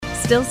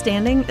Still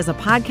Standing is a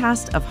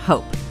podcast of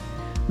hope.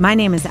 My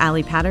name is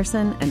Allie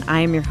Patterson, and I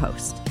am your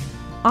host.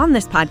 On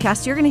this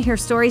podcast, you're going to hear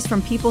stories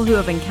from people who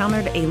have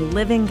encountered a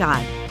living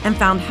God and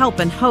found help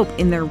and hope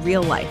in their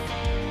real life.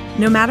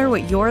 No matter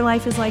what your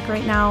life is like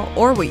right now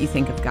or what you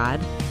think of God,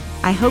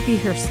 I hope you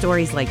hear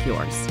stories like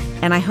yours,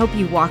 and I hope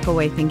you walk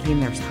away thinking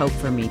there's hope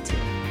for me too.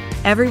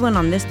 Everyone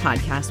on this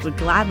podcast would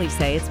gladly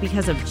say it's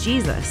because of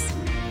Jesus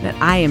that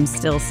I am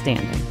still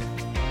standing.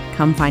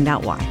 Come find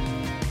out why.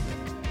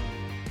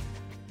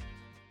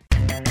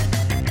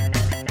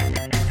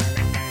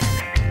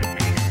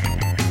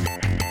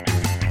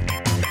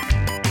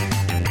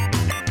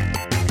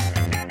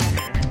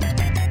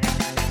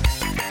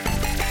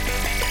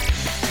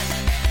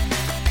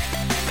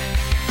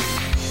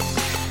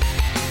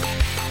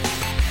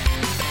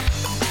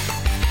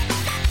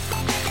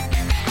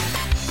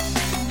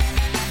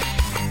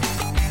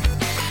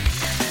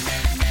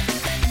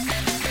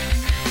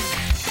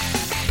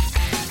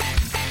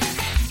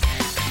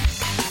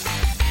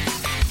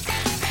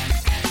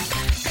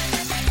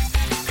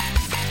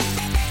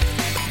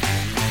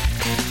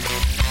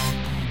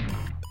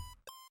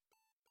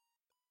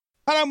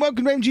 Hello and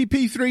welcome to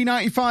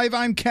MGP395.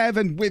 I'm Kev,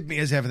 and with me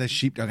as ever, there's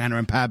Sheepdog, Anna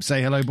and Pab.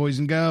 Say hello, boys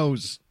and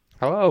girls.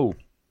 Hello.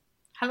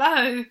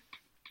 Hello.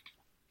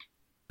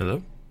 Hello?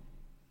 Is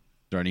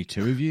there only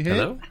two of you here?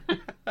 Hello?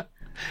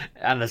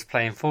 Anna's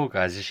playing Fall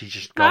Guys. Is she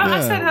just No, gone?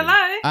 I said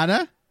hello.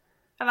 Anna,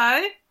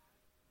 Hello.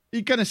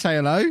 you going to say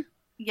hello?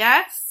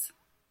 Yes.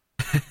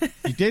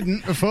 You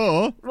didn't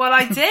before. Well,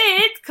 I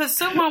did, because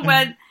someone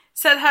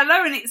said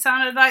hello, and it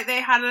sounded like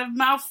they had a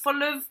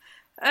mouthful of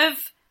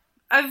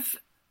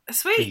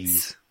sweets.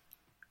 Peas.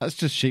 That's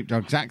just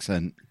Sheepdog's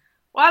accent.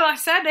 Well, I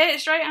said it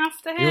straight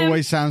after He him.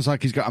 always sounds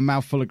like he's got a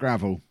mouthful of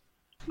gravel.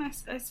 I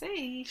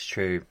see. It's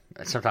true.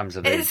 Sometimes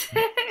I do. Is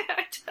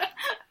it?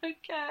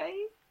 Okay.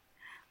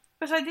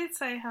 But I did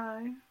say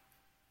hello.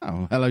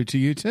 Oh, hello to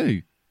you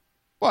too.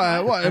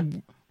 What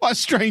a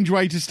strange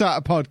way to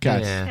start a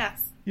podcast. Yeah.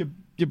 Yes.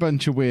 You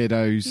bunch of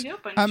weirdos. You're a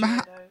bunch of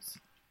weirdos.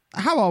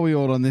 How are we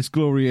all on this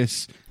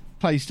glorious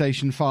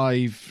PlayStation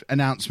 5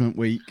 announcement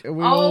week? Are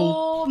we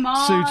all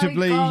my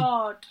suitably?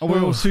 God. Are we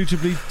all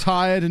suitably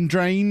tired and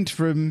drained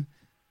from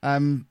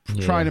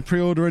trying to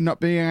pre-order and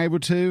not being able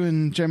to,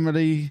 and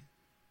generally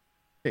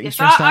getting Yes,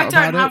 stressed I out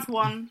don't about have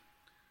one.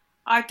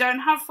 I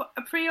don't have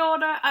a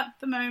pre-order at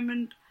the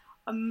moment.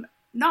 I'm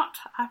not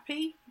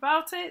happy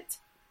about it.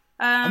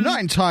 I'm not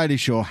entirely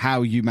sure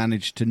how you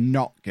managed to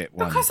not get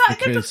one. Because I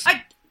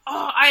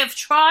have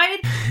tried.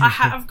 I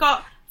have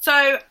got.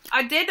 So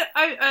I did.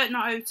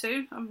 Not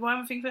O2. Why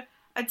am I thinking?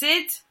 I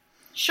did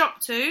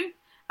Shop2,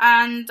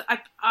 and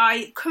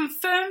I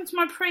confirmed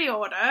my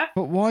pre-order.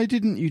 But why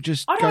didn't you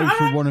just I go don't-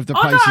 for one of the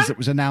hold places on. that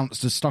was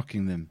announced as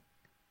stocking them?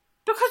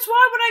 Because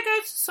why would I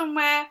go to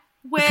somewhere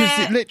where? Because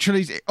it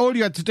literally, all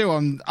you had to do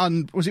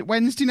on was it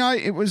Wednesday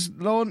night? It was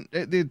launched.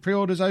 The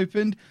pre-orders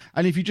opened,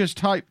 and if you just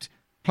typed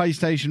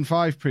PlayStation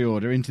 5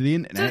 pre-order into the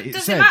internet, it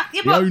Does said matter?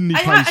 Yeah, the but only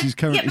places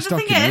currently but the thing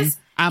stocking them: is,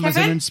 Amazon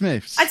Kevin, and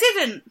Smiths. I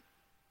didn't.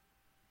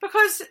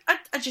 Because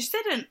I just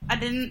didn't. I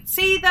didn't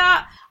see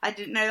that. I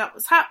didn't know that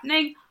was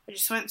happening. I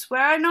just went to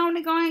where I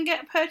normally go and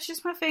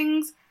purchase my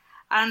things.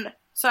 And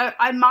so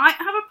I might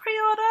have a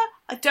pre-order.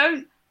 I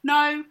don't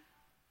know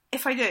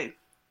if I do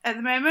at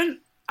the moment.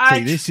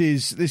 See, this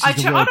is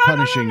the world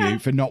punishing you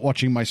for not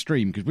watching my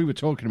stream, because we were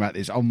talking about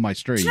this on my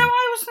stream. Do you know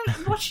I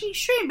wasn't watching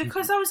stream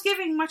because I was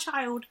giving my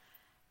child...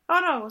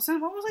 Oh no, I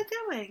wasn't. What was I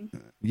doing?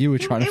 You were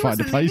trying to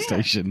find a wasn't-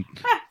 PlayStation.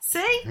 Yeah,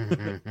 see?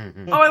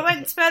 Or I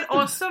went to bed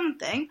or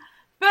something.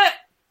 But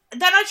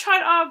then I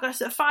tried Argos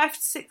at 5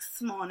 to 6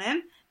 this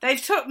morning. They've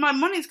took my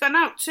money's gone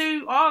out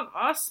to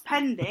Argos,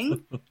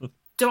 pending.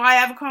 Do I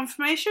have a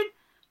confirmation?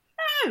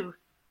 No.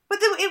 But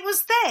it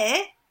was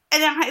there,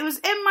 and it was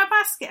in my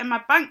basket, and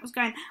my bank was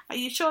going, are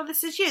you sure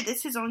this is you?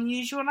 This is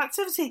unusual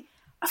activity.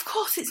 Of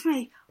course it's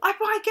me. I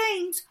buy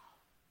games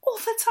all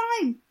the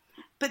time.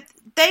 But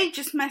they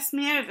just messed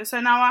me over.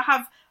 So now I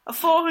have a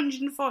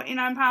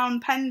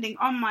 £449 pending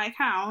on my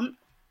account,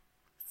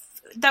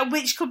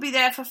 which could be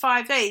there for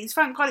 5 days.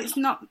 Thank God it's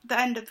not the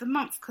end of the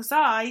month, because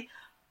I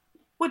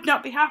would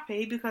not be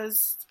happy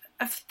because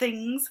of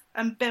things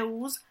and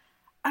bills.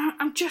 And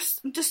I'm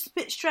just a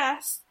bit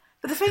stressed.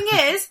 But the thing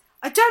is,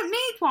 I don't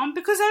need one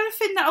because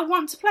everything that I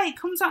want to play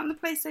comes out on the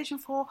PlayStation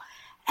 4.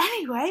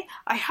 Anyway,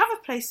 I have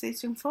a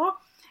PlayStation 4.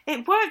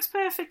 It works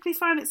perfectly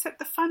fine, except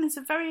the fan is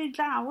very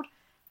loud.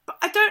 But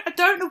I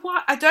don't know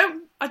why. I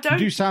don't. You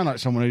do sound like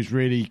someone who's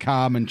really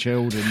calm and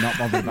chilled and not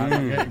bothered about not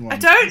getting one. I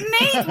don't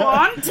need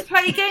one to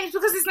play games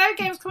because there's no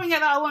games coming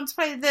out that I want to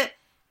play that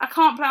I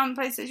can't play on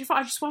the PlayStation 4.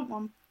 I just want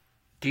one.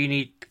 Do you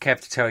need Kev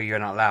to tell you you're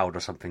not loud or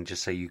something,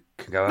 just so you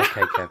can go,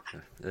 okay, Kev?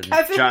 Do you know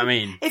what I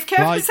mean? If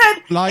Kevin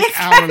said...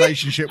 Our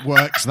relationship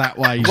works that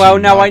way. Well,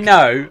 no, I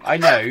know.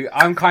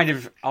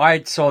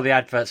 I saw the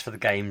adverts for the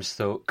games,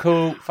 thought,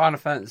 cool, Final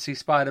Fantasy,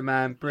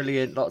 Spider-Man,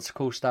 brilliant, lots of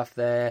cool stuff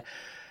there.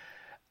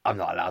 I'm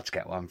not allowed to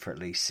get one for at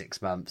least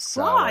 6 months,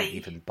 so I won't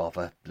even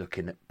bother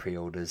looking at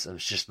pre-orders. I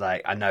was just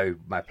like, I know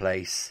my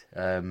place,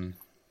 not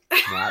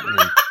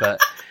happening.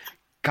 But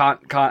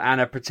Can't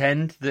Anna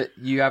pretend that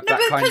you have that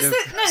kind of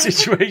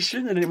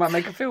situation, and it might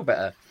make her feel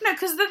better? No,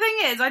 because the thing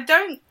is, I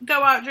don't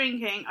go out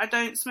drinking. I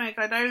don't smoke.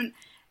 I don't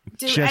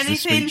do Just anything.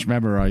 the speech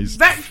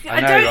memorised. I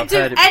don't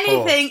do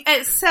anything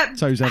except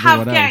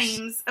have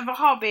games of a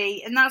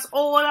hobby, and that's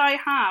all I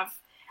have.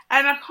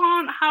 And I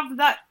can't have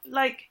that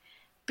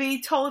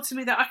be told to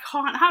me that I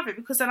can't have it,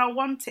 because then I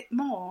want it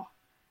more.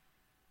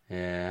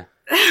 Yeah.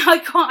 I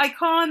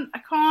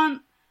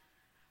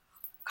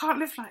can't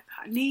live like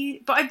that.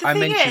 But the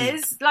thing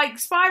is, like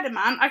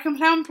Spider-Man, I can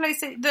play on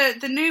PlayStation.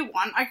 The new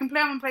one, I can play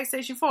on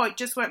PlayStation 4. It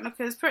just won't look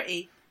as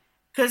pretty,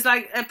 because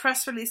a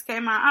press release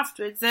came out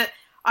afterwards that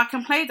I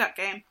can play that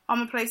game on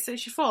my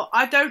PlayStation 4.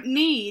 I don't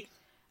need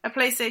a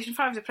PlayStation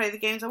 5 to play the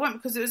games I want,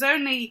 because it was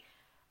only,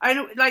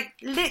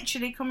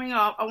 literally coming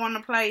up. I want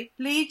to play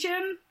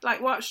Legion,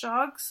 like Watch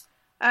Dogs,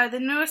 the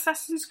new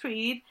Assassin's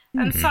Creed,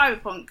 and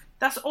Cyberpunk.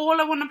 That's all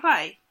I want to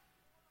play.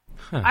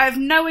 Huh. I have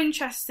no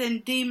interest in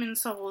Demon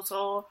Souls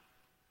or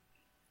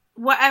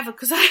whatever,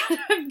 because I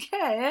don't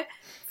care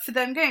for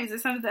them games.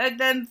 They're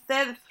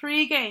the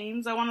 3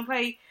 games I want to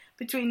play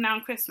between now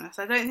and Christmas.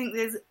 I don't think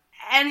there's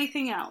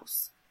anything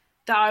else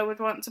that I would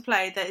want to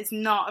play that is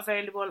not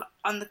available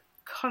on the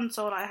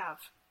console I have.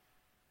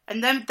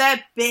 And then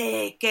they're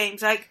big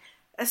games. Like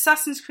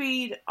Assassin's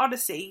Creed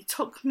Odyssey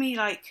took me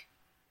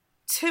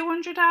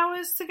 200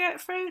 hours to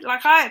get through. I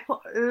had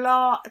put a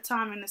lot of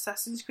time in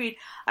Assassin's Creed,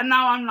 and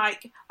now I'm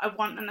I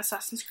want an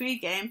Assassin's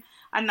Creed game,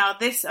 and now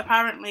this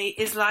apparently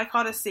is like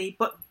Odyssey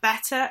but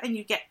better, and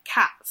you get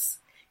cats.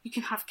 You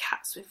can have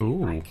cats with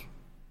you.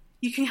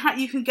 You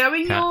can go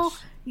in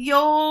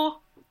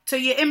so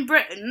you're in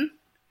Britain.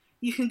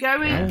 You can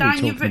go in down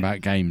your... We're talking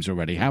about games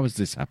already. How has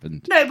this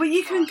happened? No, but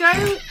you can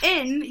go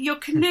in your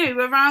canoe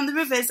around the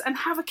rivers and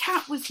have a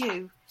cat with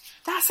you.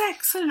 That's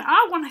excellent.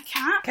 I want a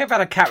cat. Kev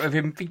had a cat with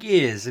him for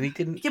years, and he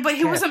didn't. Yeah, but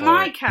he wasn't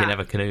my cat. He didn't have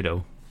a canoe,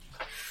 though.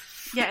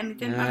 Yeah, and he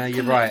didn't have a canoe.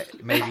 You're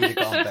right. Maybe you'd have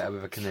got on better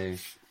with a canoe.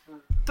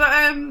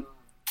 But,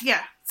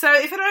 yeah. So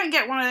if I don't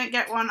get one, I don't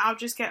get one. I'll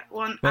just get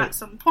one at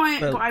some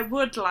point. But I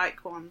would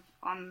like one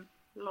on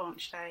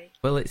launch day.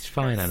 Well, it's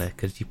fine, Anna,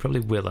 because you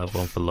probably will have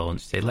one for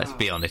launch day. Let's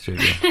be honest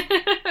with you.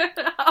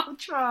 I'll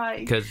try.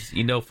 Because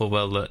you know full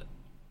well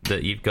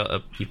that you've got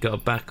a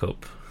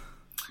backup.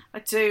 I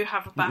do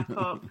have a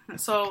backup.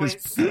 It's always...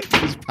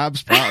 Because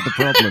Pab's part of the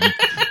problem.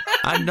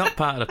 I'm not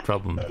part of the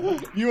problem.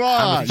 You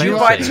are. You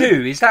are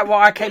too. Is that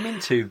what I came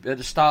into at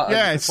the start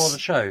before the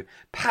show?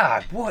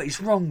 Pab, what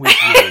is wrong with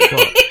you?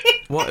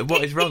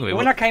 What is wrong with you?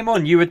 When I came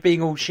on, you were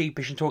being all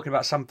sheepish and talking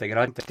about something, and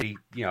I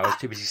was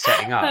too busy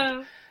setting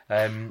up.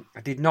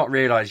 I did not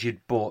realise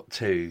you'd bought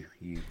 2.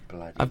 You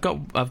bloody... I've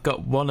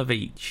got one of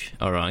each.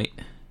 All right.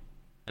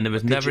 And there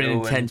was never an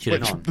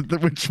intention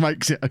which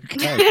makes it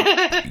okay.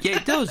 Yeah,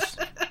 it does,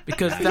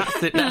 because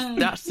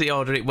that's the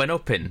order it went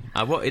up in.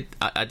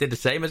 I did the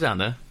same as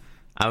Anna.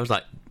 I was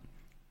like,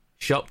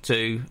 Shop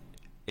 2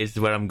 is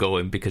where I'm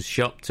going, because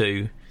Shop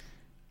 2,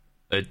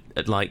 I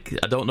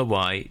don't know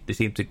why they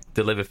seem to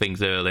deliver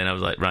things early, and I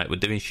was like, right, we're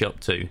doing Shop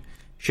 2.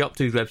 Shop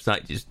 2's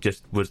website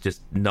was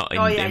just not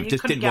in.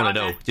 Just didn't want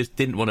to know. Just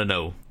didn't want to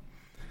know.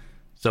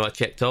 So I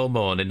checked all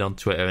morning on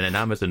Twitter, and then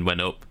Amazon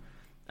went up.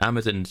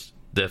 Amazon's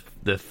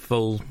the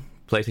full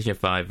PlayStation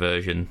 5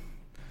 version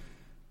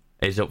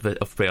is up for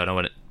pre-order. I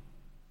went,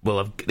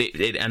 well,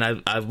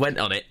 I went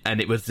on it,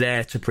 and it was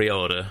there to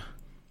pre-order.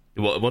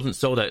 Well, it wasn't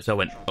sold out, so I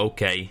went,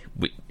 okay.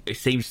 It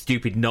seems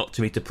stupid not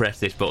to me to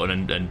press this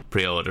button and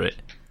pre-order it.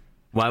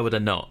 Why would I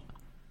not?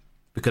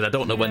 Because I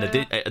don't know when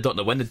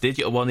the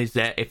digital one is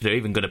there. If they're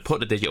even going to put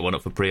the digital one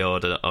up for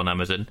pre-order on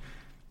Amazon,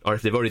 or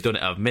if they've already done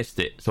it, I've missed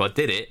it. So I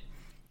did it,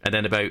 and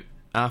then about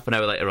half an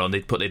hour later on,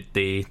 they put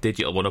the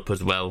digital one up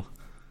as well.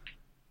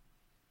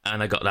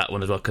 And I got that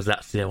one as well, because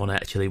that's the one I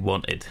actually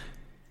wanted.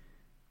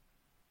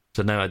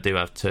 So now I do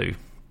have 2.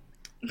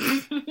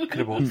 Could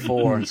have bought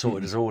 4 and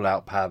sorted us all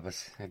out, Pab,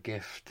 as a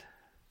gift.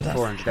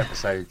 400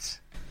 episodes.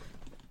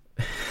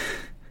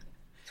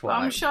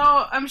 I'm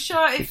sure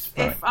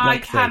if I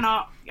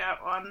cannot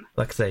get one.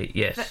 Like I say,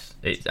 yes.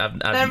 There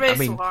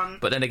is one.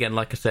 But then again,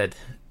 like I said,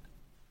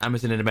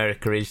 Amazon in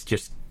America is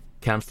just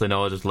cancelling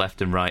orders left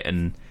and right,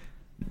 and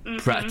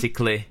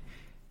practically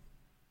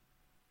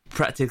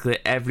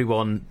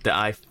everyone that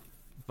I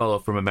follow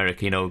from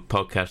America,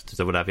 podcasters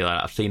or whatever,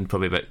 I've seen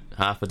probably about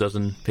half a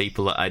dozen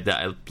people that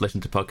I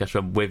listen to podcasts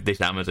from with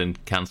this Amazon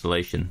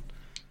cancellation.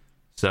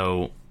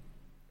 So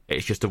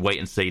it's just a wait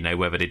and see now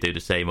whether they do the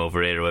same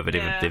over here or whether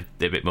they're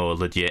a bit more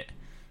legit.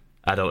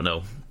 I don't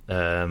know.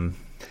 I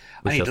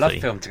need Love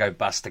Film to go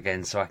bust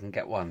again so I can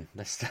get one.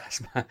 That's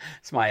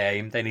my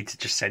aim. They need to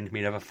just send me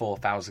another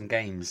 4,000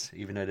 games,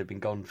 even though they've been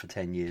gone for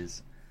 10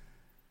 years.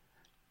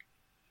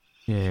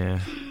 Yeah.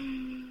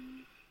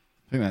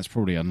 I think that's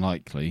probably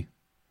unlikely.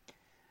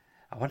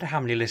 I wonder how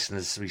many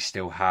listeners we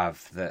still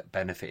have that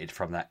benefited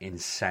from that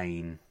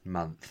insane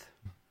month.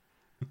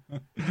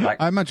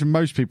 I imagine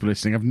most people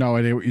listening have no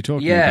idea what you're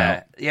talking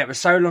about. Yeah, it was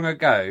so long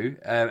ago,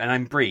 and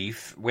I'm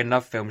brief, when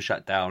Love Film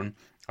shut down,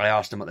 I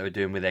asked them what they were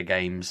doing with their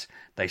games.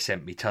 They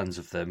sent me tons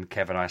of them.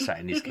 Kev and I sat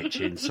in his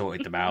kitchen,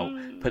 sorted them out,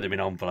 put them in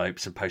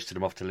envelopes and posted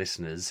them off to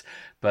listeners.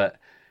 But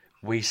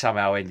we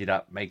somehow ended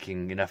up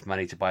making enough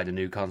money to buy the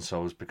new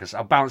consoles because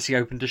Bouncy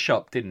opened a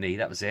shop, didn't he?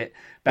 That was it.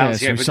 Bouncy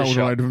so opened we sold a a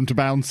shop. load of them to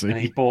Bouncy. And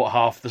he bought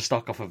half the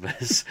stock off of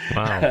us.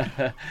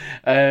 Wow.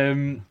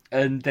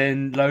 And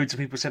then loads of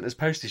people sent us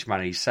postage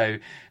money. So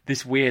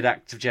this weird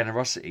act of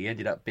generosity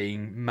ended up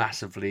being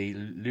massively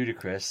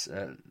ludicrous.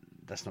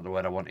 That's not the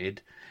word I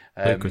wanted.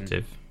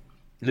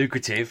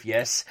 Lucrative,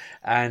 yes.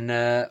 And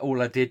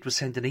all I did was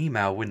send an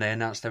email when they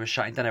announced they were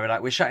shutting down. They were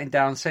like, we're shutting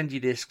down, send your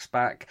discs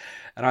back.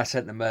 And I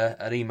sent them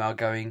an email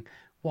going,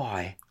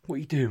 why? What are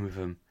you doing with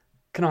them?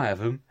 Can I have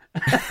them?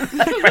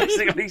 They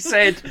basically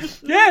said,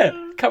 yeah,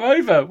 come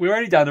over. We're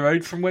only down the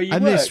road from where you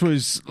work. And this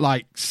was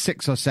like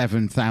 6,000 or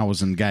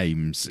 7,000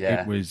 games.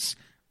 Yeah. It was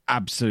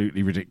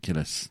absolutely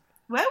ridiculous.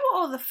 Where were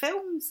all the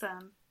films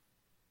then?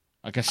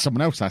 I guess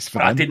someone else asked for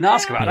But I them. didn't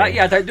ask about that.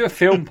 Yeah, I don't do a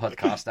film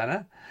podcast,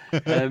 Anna.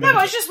 No,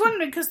 I was just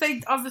wondering because they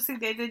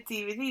did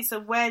DVD. So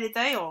where did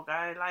they all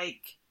go?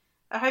 Like,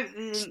 I hope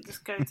they didn't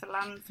just go to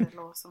landfill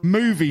or something.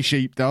 Movie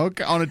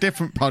Sheepdog on a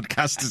different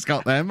podcast has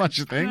got them, I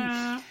should think.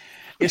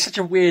 It's such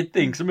a weird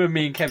thing. 'Cause I remember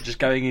me and Kev just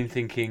going in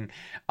thinking,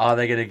 are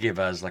they going to give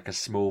us like a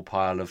small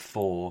pile of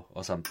 4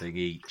 or something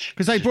each?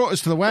 Because they brought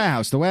us to the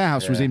warehouse. The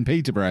warehouse was in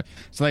Peterborough.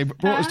 So they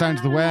brought us down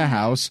to the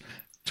warehouse,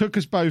 took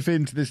us both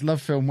into this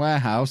Love Film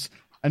warehouse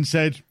and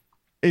said,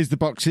 here's the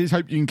boxes,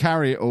 hope you can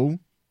carry it all.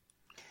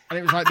 And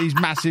it was like these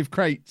massive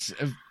crates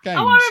of games.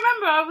 Oh, I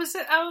remember. I was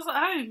at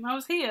home. I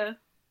was here.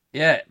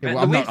 Yeah, but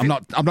I'm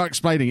not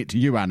explaining it to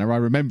you, Anna. I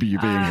remember you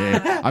being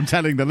here. I'm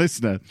telling the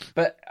listener.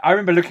 But I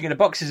remember looking at the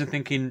boxes and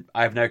thinking,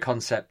 I have no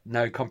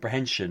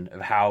comprehension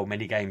of how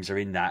many games are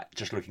in that.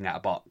 Just looking at a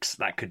box,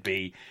 that could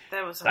be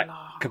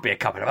could be a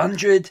couple of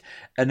 100.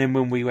 And then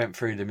when we went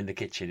through them in the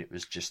kitchen, it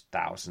was just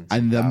thousands.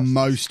 And the thousands.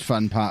 most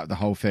fun part of the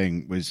whole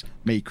thing was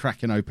me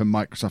cracking open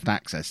Microsoft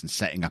Access and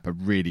setting up a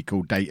really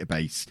cool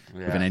database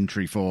with an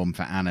entry form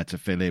for Anna to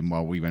fill in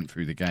while we went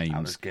through the games.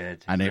 That was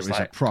good. And it was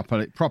like,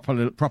 a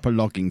proper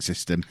logging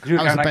system. We were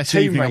That was the like best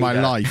Tomb evening of my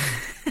Raider.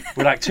 life.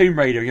 We're like Tomb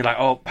Raider, and you're like,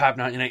 oh, Pab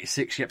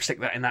 1986, yep, stick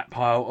that in that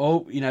pile.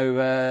 Oh,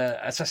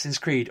 Assassin's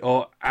Creed,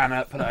 or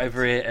Anna, put it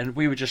over here. And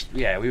we were just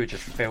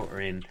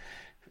filtering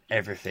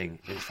everything.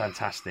 It was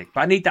fantastic.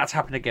 But I need that to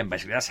happen again,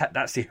 basically.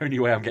 That's the only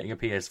way I'm getting a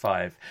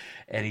PS5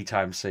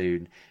 anytime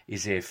soon,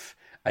 is if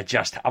I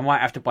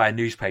might have to buy a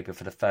newspaper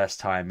for the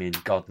first time in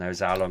God knows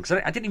how long.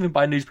 Because I didn't even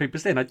buy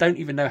newspapers then. I don't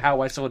even know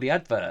how I saw the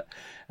advert.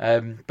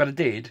 But I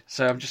did.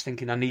 So I'm just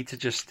thinking I need to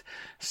just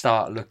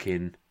start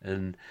looking,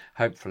 and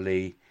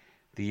hopefully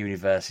the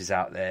universe is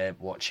out there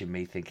watching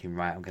me thinking,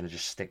 right, I'm going to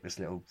just stick this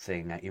little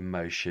thing in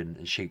motion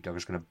and Sheepdog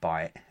is going to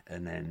bite,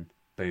 and then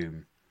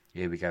boom,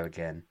 here we go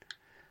again.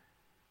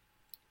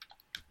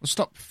 Well,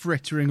 stop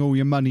frittering all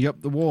your money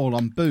up the wall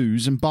on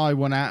booze and buy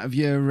one out of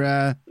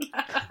your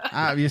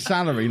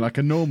salary like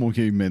a normal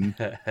human.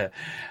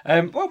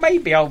 Well,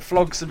 maybe I'll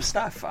flog some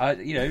stuff.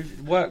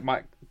 Work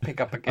might pick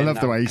up again. I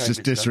love the way he's COVID just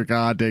stuff.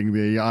 disregarding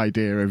the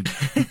idea of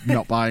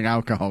not buying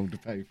alcohol to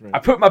pay for it. I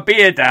put my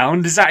beer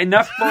down. Is that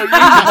enough for you?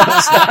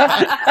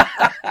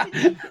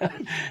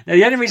 Now,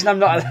 the only reason I'm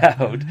not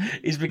allowed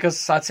is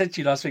because I said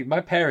to you last week,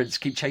 my parents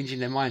keep changing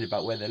their mind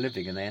about where they're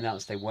living, and they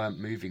announced they weren't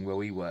moving where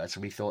we were,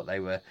 so we thought they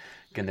were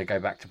going to go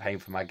back to paying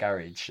for my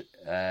garage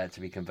to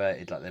be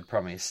converted like they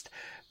promised.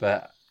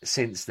 But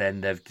since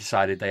then, they've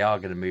decided they are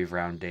going to move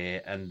around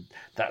here, and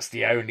that's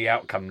the only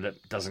outcome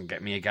that doesn't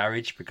get me a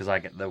garage, because I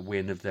get the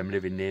win of them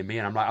living near me.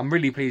 And I'm like, I'm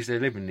really pleased they're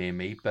living near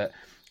me, but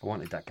I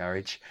wanted that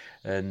garage,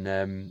 and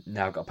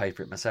now I've got to pay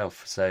for it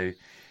myself. So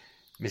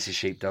Mrs.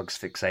 Sheepdog's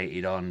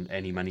fixated on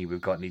any money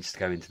we've got needs to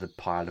go into the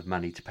pile of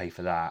money to pay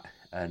for that.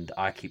 And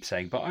I keep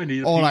saying, but I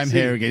need a All PC. I'm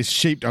hearing is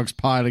Sheepdog's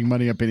piling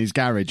money up in his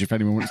garage if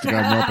anyone wants to go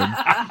and rob him.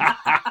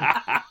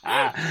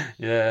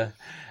 Yeah.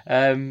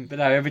 But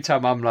no, every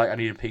time I'm like, I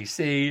need a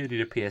PC, I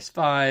need a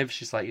PS5,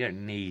 she's like, you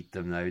don't need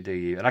them though, do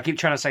you? And I keep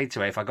trying to say to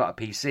her, if I got a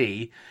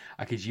PC,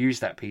 I could use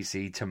that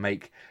PC to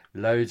make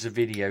loads of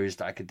videos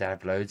that I could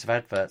have loads of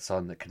adverts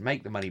on that could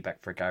make the money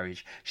back for a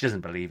garage. She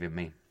doesn't believe in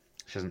me.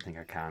 She doesn't think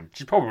I can.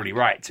 She's probably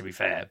right, to be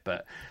fair,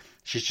 but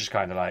she's just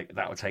kind of like,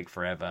 that will take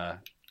forever.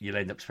 You'll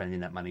end up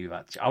spending that money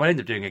without... I'll end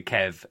up doing a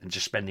Kev and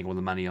just spending all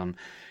the money on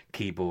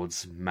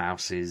keyboards,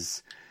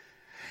 mouses,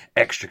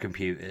 extra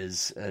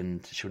computers,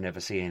 and she'll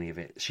never see any of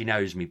it. She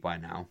knows me by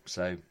now,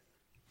 so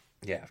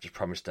yeah, I've just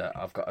promised her.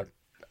 I've got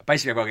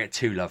to get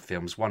 2 love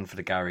films, one for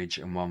the garage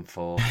and one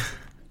for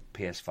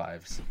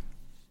PS5s.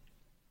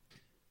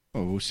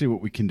 Oh, we'll see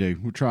what we can do.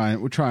 We'll try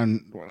and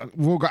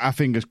we've all got our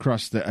fingers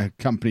crossed that a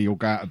company will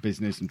go out of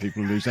business and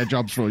people lose their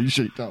jobs for you,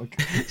 Sheepdog.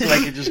 So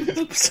they can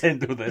just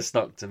send all their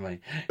stock to me.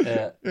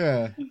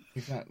 Yeah,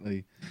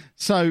 exactly.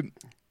 So,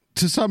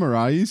 to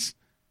summarise,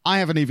 I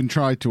haven't even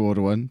tried to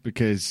order one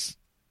because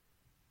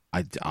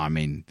I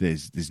mean,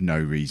 there's no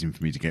reason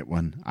for me to get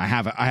one. I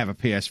have a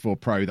PS4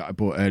 Pro that I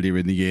bought earlier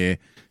in the year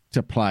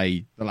to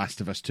play The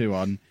Last of Us 2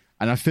 on,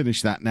 and I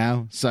finished that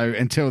now. So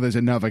until there's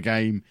another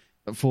game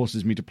that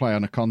forces me to play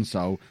on a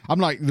console. I'm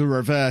like the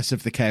reverse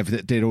of the Kev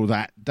that did all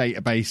that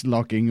database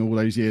logging all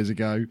those years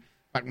ago,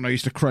 back when I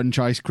used to crunch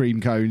ice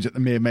cream cones at the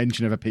mere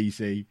mention of a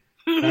PC.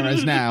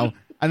 Whereas now,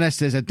 unless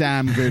there's a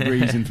damn good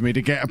reason for me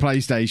to get a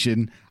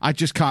PlayStation, I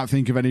just can't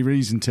think of any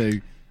reason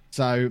to.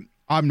 So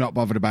I'm not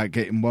bothered about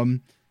getting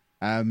one.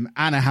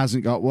 Anna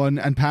hasn't got one,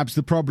 and Pab's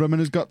the problem and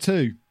has got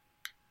two.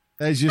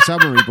 There's your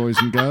summary, boys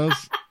and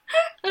girls.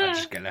 I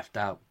just get left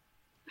out.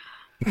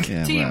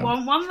 Yeah, Do you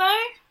want one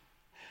though?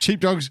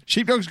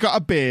 Sheepdog's got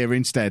a beer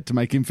instead to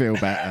make him feel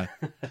better.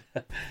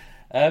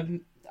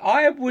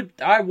 I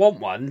want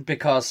one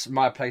because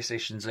my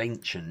PlayStation's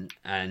ancient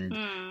and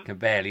can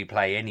barely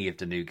play any of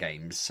the new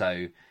games.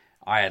 So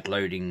I had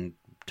loading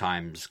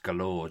times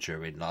galore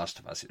during Last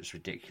of Us. It was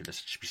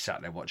ridiculous. Just be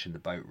sat there watching the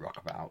boat rock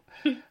about.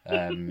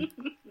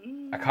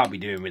 I can't be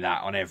doing with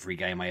that on every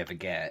game I ever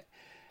get.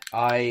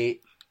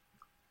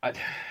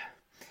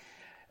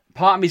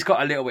 Part of me's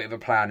got a little bit of a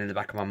plan in the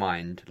back of my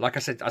mind. Like I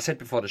said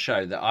before the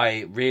show that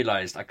I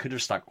realised I could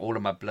have stuck all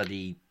of my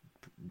bloody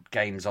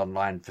games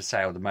online for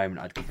sale the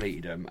moment I'd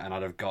completed them, and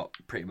I'd have got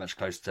pretty much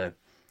close to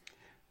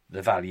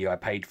the value I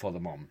paid for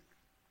them on.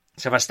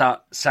 So if I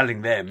start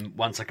selling them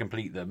once I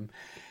complete them,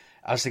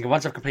 I was thinking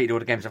once I've completed all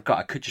the games I've got,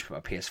 I could just put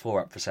my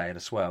PS4 up for sale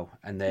as well.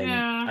 And then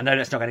I know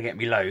that's not going to get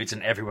me loads,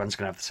 and everyone's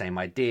going to have the same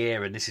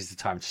idea, and this is the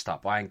time to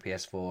start buying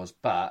PS4s.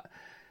 But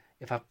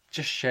if I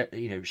just shill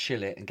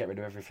it and get rid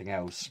of everything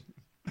else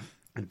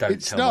and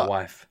don't tell my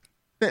wife.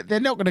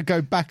 They're not going to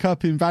go back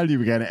up in value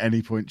again at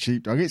any point,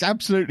 Sheepdog. It's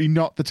absolutely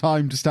not the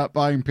time to start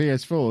buying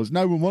PS4s.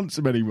 No one wants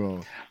them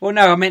anymore. Well,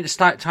 no, I meant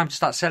time to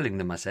start selling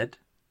them, I said.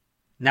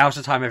 Now's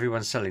the time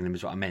everyone's selling them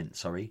is what I meant,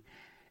 sorry.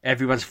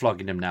 Everyone's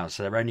flogging them now,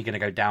 so they're only going to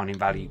go down in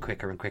value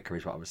quicker and quicker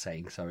is what I was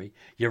saying, sorry.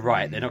 You're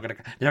right, they're not going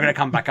to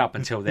come back up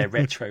until they're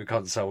retro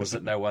consoles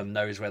that no one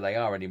knows where they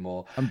are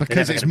anymore. And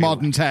because it's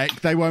modern tech,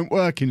 they won't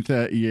work in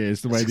 30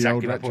 years the way the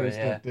old retro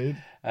stuff did.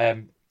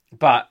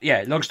 But,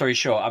 yeah, long story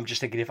short, I'm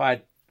just thinking if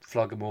I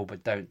flog them all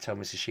but don't tell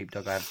Mrs.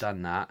 Sheepdog I have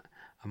done that,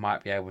 I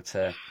might be able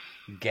to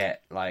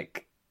get,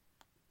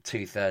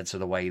 2/3 of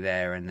the way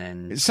there, and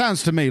then it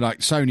sounds to me like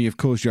Sony have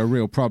caused you a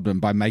real problem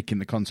by making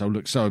the console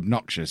look so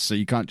obnoxious, so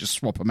you can't just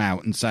swap them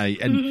out and say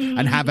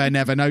and have her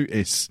never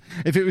notice.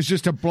 If it was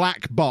just a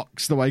black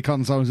box the way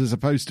consoles are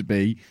supposed to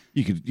be,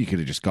 you could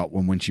have just got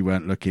one when she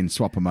weren't looking,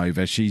 swap them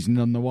over. She's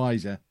none the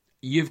wiser.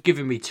 You've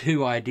given me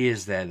two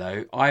ideas there,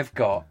 though. I've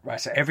got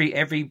so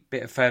every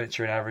bit of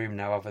furniture in our room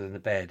now, other than the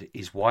bed,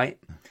 is white,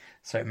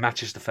 so it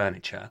matches the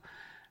furniture.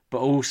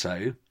 But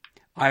also,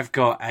 I've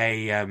got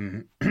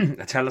a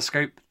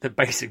telescope that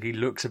basically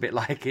looks a bit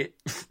like it.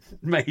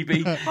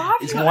 Maybe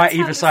it's white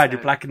either side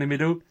and black in the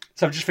middle.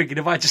 So I'm just thinking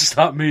if I just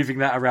start moving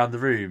that around the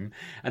room,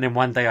 and then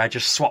one day I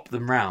just swap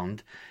them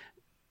round,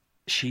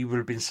 she would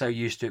have been so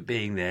used to it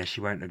being there,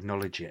 she won't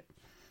acknowledge it.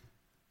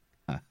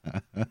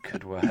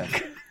 Could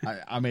work.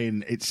 I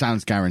mean, it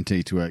sounds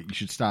guaranteed to work. You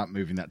should start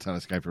moving that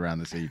telescope around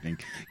this evening.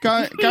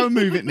 Go and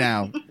move it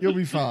now. You'll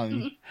be fine.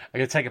 I'm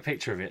going to take a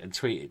picture of it and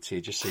tweet it to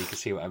you just so you can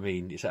see what I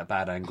mean. It's at a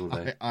bad angle,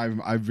 though.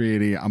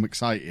 I'm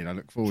excited. I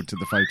look forward to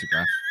the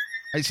photograph.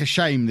 It's a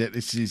shame that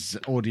this is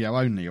audio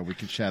only, or we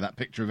could share that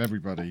picture of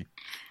everybody.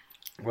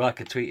 Well, I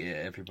could tweet it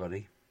at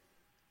everybody.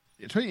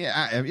 Tweet it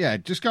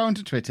at, just go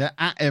onto Twitter,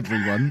 at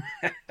everyone.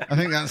 I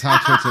think that's how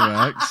Twitter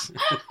works.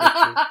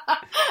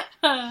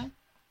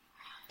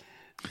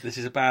 This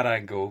is a bad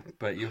angle,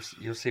 but you'll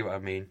see what I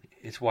mean.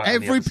 It's white.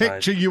 Every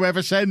picture you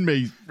ever send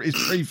me is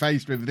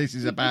prefaced with "this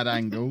is a bad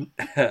angle."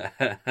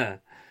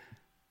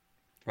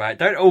 Right,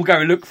 don't all go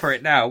look for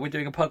it now. We're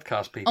doing a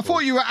podcast, people. I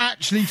thought you were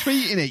actually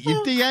tweeting it.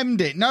 You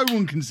DM'd it. No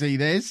one can see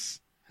this.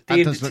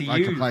 That does look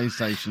like a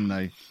PlayStation,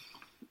 though.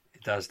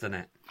 It does, doesn't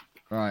it?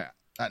 Right,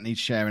 that needs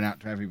sharing out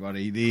to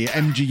everybody. The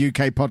MG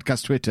UK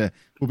podcast Twitter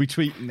will be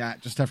tweeting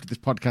that just after this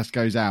podcast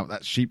goes out.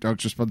 That's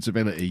Sheepdog's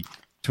responsibility.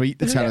 Tweet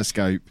the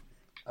telescope.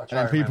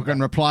 And people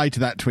can reply to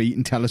that tweet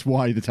and tell us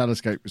why the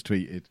telescope was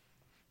tweeted.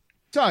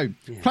 So,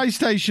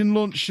 PlayStation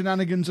launch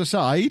shenanigans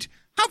aside,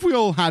 have we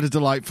all had a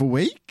delightful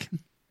week?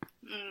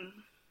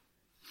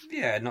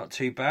 Yeah, not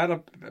too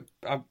bad.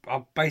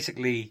 I'm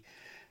basically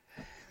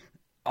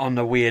on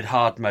the weird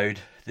hard mode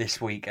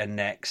this week and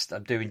next.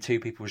 I'm doing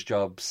two people's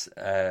jobs.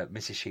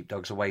 Mrs.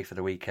 Sheepdog's away for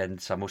the weekend,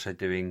 so I'm also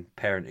doing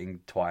parenting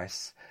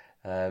twice.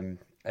 And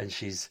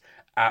she's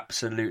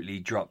absolutely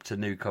dropped a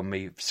nuke on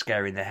me,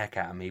 scaring the heck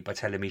out of me by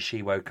telling me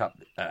she woke up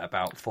at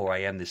about 4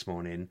 a.m. this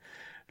morning,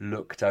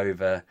 looked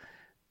over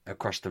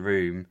across the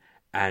room,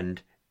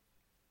 and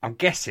I'm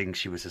guessing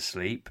she was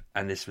asleep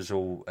and this was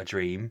all a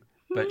dream,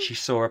 but she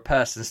saw a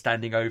person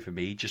standing over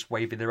me just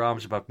waving their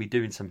arms above me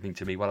doing something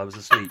to me while I was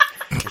asleep,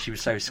 and she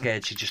was so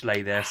scared she just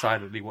lay there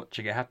silently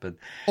watching it happen.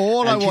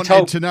 All I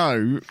wanted to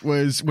know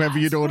was whether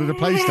you'd ordered a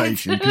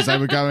PlayStation because they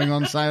were going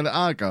on sale at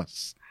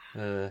Argos.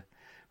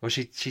 Well,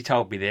 she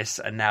told me this,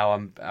 and now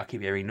I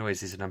keep hearing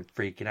noises, and I'm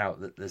freaking out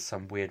that there's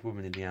some weird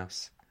woman in the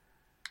house.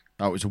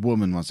 Oh, it was a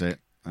woman, was it?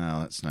 Oh,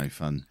 that's no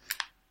fun.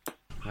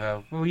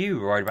 Well, you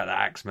were worried about that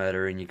axe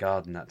murderer in your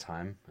garden that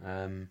time.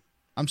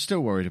 I'm still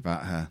worried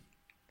about her.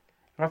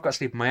 well, I've got to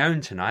sleep on my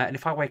own tonight. And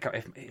if I wake up,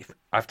 if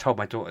I've told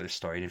my daughter this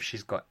story, and if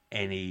she's got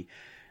any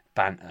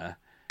banter,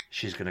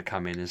 she's going to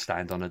come in and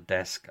stand on a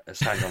desk,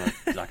 stand on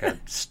a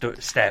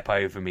step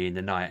over me in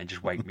the night and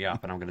just wake me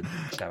up, and I'm going to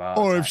have a heart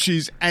Or attack. if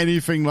she's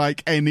anything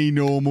like any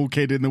normal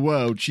kid in the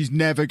world, she's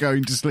never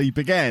going to sleep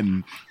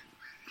again.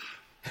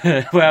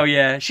 Well,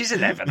 yeah, she's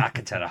 11. I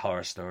can tell her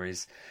horror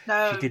stories.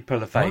 No. She did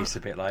pull a face a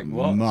bit like,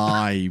 what?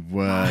 My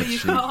word, You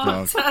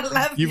sheepdog.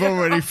 can't. You've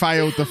already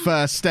failed the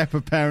first step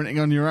of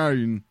parenting on your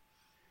own.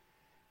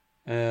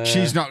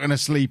 She's not going to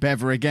sleep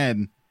ever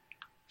again.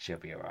 She'll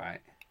be all right.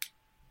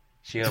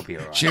 She'll be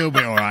all right. She'll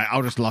be all right.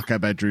 I'll just lock her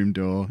bedroom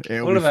door.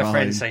 It'll All be of her fine.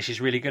 friends say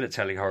she's really good at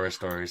telling horror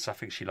stories. So I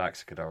think she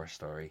likes a good horror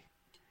story.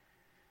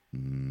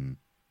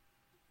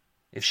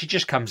 If she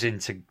just comes in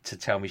to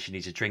tell me she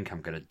needs a drink,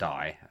 I'm going to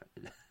die.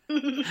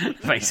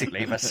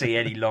 Basically, if I see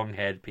any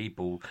long-haired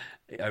people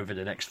over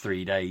the next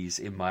 3 days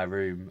in my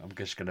room, I'm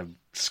just going to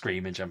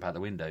scream and jump out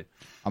the window.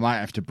 I might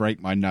have to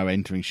break my no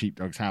entering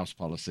sheepdog's house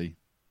policy.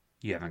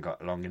 You haven't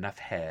got long enough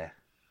hair.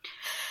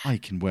 I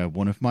can wear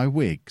one of my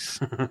wigs.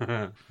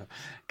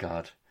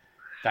 God,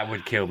 that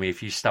would kill me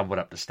if you stumbled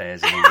up the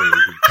stairs in a wig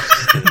and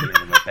stood in the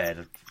middle of my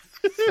bed.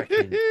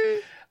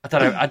 I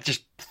don't know, I'd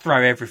just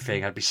throw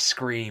everything. I'd be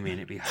screaming.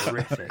 It'd be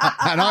horrific.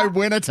 And I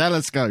win a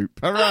telescope.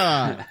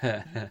 Hurrah!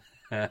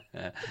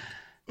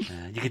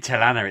 You could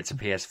tell Anna it's a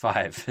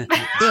PS5.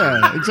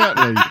 Yeah,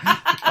 exactly.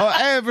 Oh,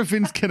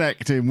 everything's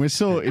connecting. We're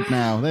sorted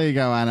now. There you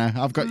go, Anna.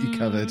 I've got you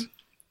covered.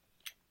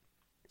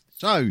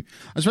 So,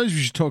 I suppose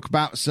we should talk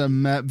about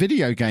some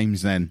video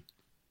games then.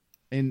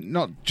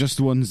 Not just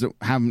the ones that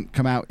haven't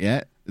come out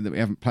yet, that we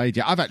haven't played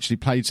yet. I've actually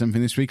played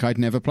something this week I'd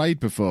never played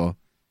before,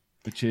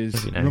 which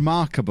is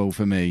remarkable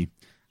for me.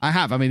 I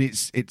have. I mean,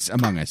 it's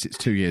Among Us. It's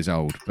 2 years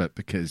old, but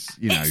because,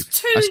 you know... It's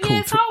 2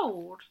 years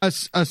old?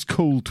 Us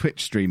cool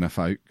Twitch streamer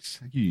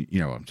folks, you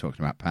know what I'm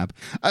talking about, Pab.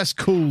 Us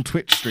cool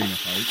Twitch streamer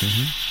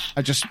folks,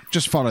 I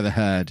just follow the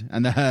herd,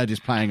 and the herd is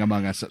playing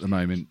Among Us at the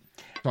moment.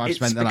 So I've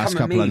spent the last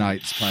couple of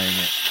nights playing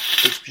it.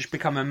 It's just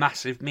become a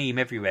massive meme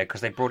everywhere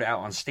because they brought it out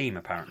on Steam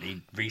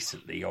apparently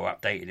recently, or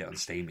updated it on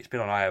Steam. It's been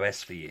on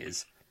iOS for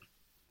years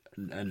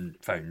and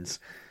phones,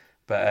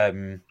 but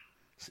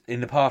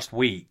in the past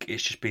week,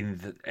 it's just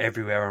been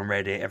everywhere on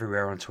Reddit,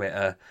 everywhere on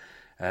Twitter.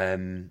 You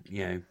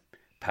know,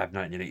 Pab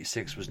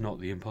 1986 was not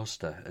the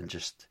imposter, and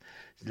just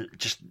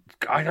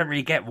I don't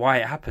really get why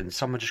it happened.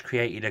 Someone just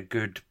created a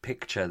good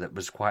picture that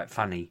was quite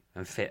funny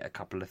and fit a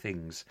couple of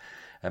things.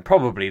 And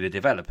probably the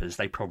developers,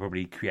 they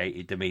probably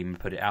created the meme and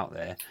put it out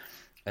there.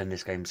 And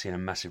this game's seen a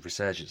massive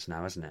resurgence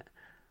now, hasn't it?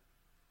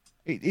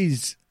 It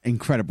is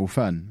incredible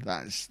fun.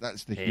 That's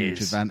the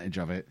huge advantage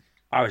of it.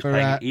 I was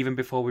playing it even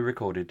before we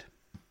recorded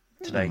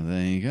today. Oh,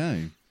 there you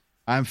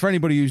go. For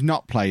anybody who's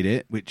not played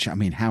it, which, I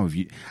mean, how have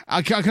you...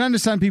 I can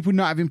understand people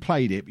not having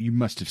played it, but you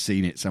must have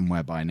seen it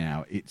somewhere by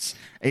now. It's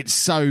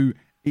so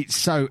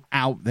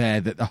out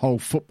there that the whole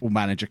Football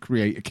Manager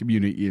creator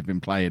community have been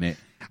playing it.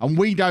 And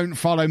we don't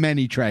follow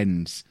many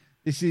trends.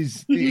 This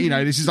is,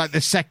 this is like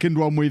the second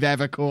one we've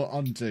ever caught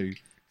onto.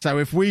 So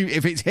if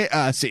it's hit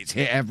us, it's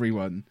hit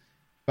everyone.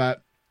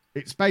 But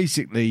it's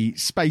basically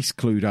Space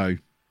Cluedo.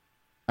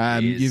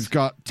 You've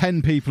got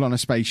 10 people on a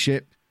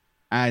spaceship,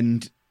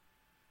 and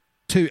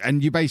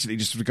you basically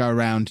just sort of go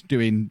around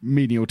doing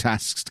menial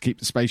tasks to keep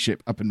the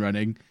spaceship up and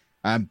running.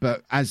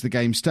 But as the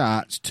game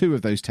starts, 2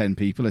 of those 10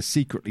 people are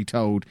secretly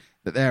told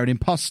that they're an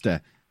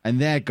imposter, and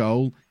their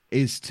goal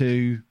is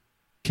to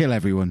kill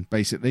everyone,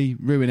 basically,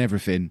 ruin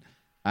everything,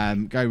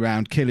 go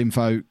around killing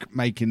folk,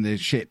 making the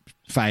ship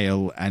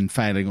fail and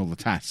failing all the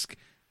tasks.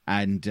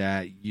 And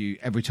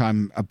every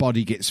time a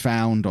body gets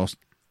found, or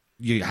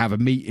you have a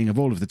meeting of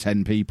all of the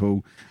 10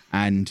 people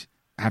and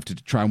have to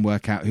try and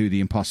work out who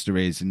the imposter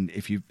is. And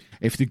if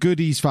the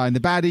goodies find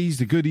the baddies,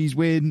 the goodies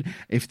win.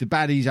 If the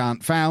baddies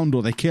aren't found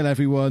or they kill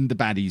everyone, the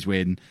baddies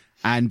win.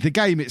 And the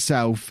game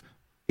itself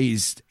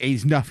is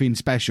nothing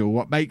special.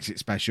 What makes it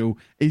special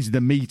is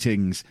the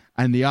meetings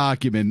and the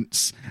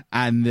arguments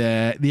and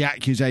the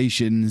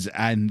accusations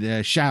and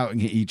the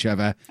shouting at each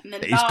other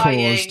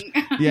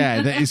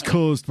that is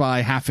caused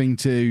by having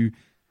to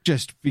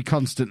just be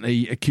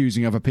constantly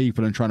accusing other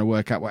people and trying to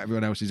work out what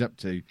everyone else is up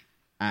to.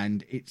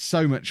 And it's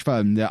so much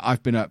fun that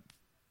I've been up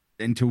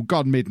until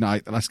God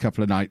midnight the last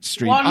couple of nights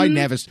streamed. I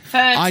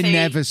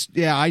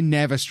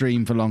never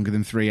stream for longer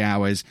than 3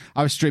 hours.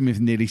 I was streaming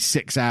for nearly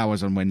 6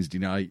 hours on Wednesday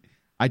night.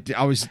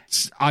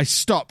 I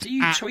stopped. Do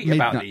you tweet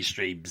midnight. about these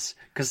streams?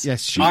 Because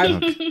yes, I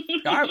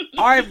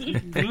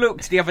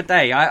looked the other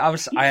day. I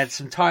had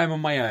some time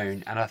on my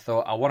own, and I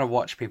thought I want to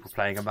watch people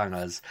playing Among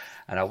Us.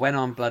 And I went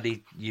on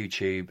bloody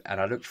YouTube, and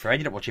I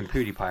ended up watching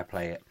PewDiePie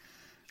play it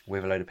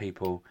with a load of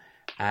people.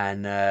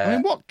 And I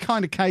mean, what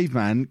kind of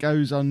caveman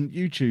goes on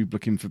YouTube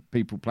looking for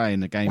people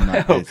playing a game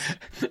like this?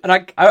 And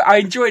I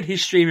enjoyed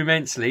his stream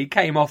immensely.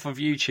 Came off of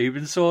YouTube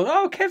and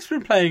saw, Kev's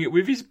been playing it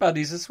with his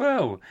buddies as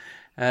well.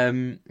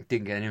 Didn't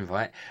get an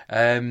invite.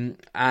 And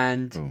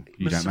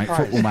you don't make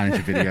Football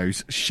Manager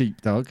videos,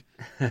 sheepdog.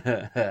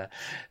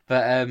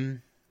 But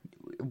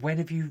when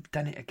have you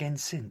done it again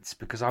since?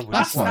 Because I was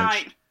last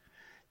night.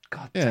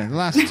 God Yeah, damn. the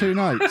last 2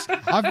 nights.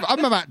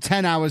 I'm about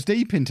 10 hours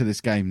deep into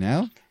this game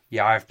now.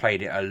 Yeah, I've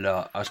played it a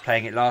lot. I was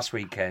playing it last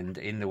weekend,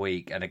 in the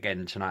week, and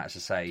again tonight, as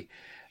I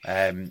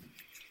say.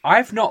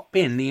 I've not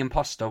been the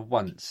imposter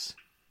once.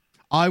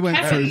 I went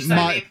Kevin, through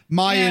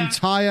my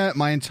yeah.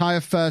 entire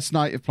first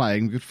night of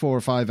playing, good 4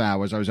 or 5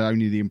 hours. I was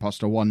only the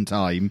imposter one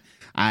time,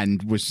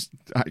 and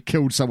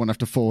killed someone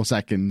after 4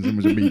 seconds, and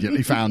was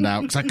immediately found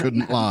out because I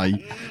couldn't lie.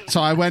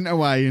 So I went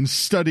away and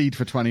studied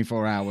for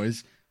 24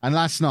 hours. And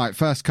last night,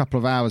 first couple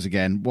of hours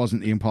again,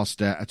 wasn't the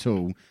imposter at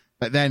all.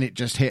 But then it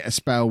just hit a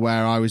spell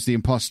where I was the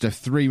imposter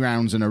 3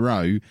 rounds in a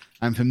row,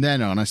 and from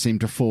then on, I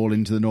seemed to fall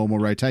into the normal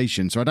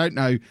rotation. So I don't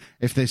know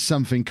if there's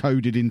something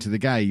coded into the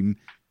game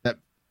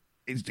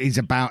is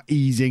about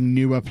easing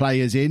newer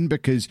players in,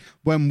 because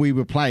when we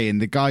were playing,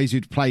 the guys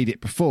who'd played it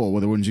before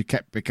were the ones who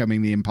kept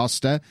becoming the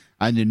imposter,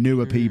 and the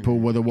newer people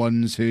were the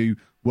ones who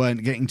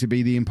weren't getting to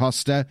be the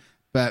imposter.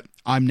 But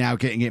I'm now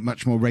getting it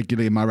much more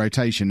regularly in my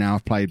rotation now.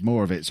 I've played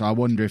more of it, so I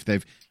wonder if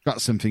they've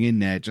got something in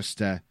there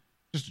just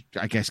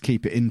I guess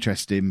keep it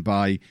interesting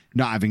by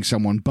not having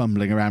someone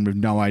bumbling around with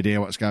no idea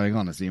what's going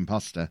on as the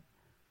imposter.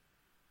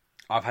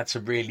 I've had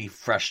some really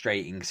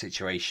frustrating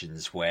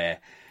situations where,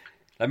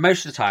 like,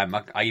 most of the time,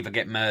 I either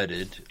get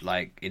murdered,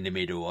 like, in the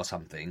middle or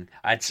something.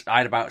 I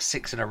had about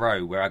 6 in a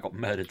row where I got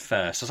murdered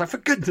first. I was like, for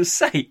goodness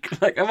sake,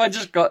 like, have I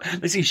just got...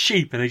 They see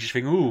sheep and they just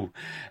think, ooh.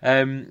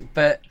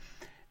 But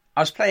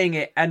I was playing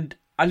it and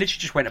I literally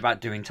just went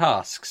about doing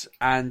tasks.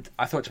 And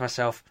I thought to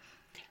myself,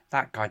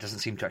 that guy doesn't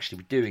seem to actually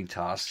be doing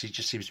tasks. He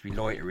just seems to be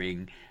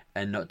loitering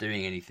and not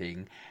doing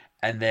anything.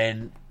 And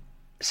then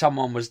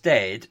someone was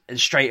dead and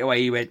straight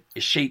away he went,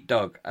 it's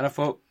sheepdog. And I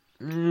thought...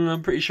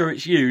 I'm pretty sure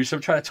it's you, so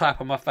I'm trying to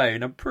type on my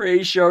phone. I'm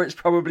pretty sure it's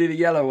probably the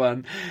yellow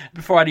one.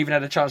 Before I'd even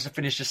had a chance to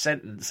finish the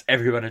sentence,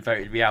 everyone had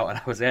voted me out and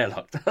I was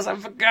airlocked. I was like,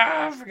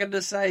 for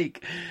goodness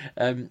sake.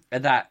 And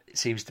that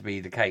seems to be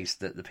the case,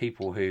 that the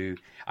people who...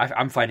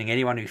 I'm finding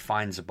anyone who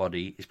finds a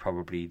body is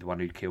probably the one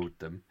who killed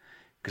them.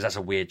 Because that's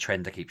a weird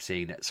trend I keep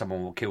seeing, that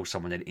someone will kill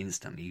someone and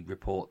instantly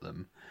report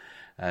them.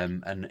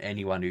 And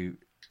anyone who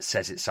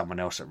says it's someone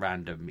else at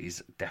random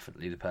is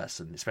definitely the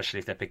person, especially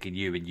if they're picking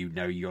you and you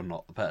know you're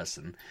not the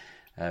person.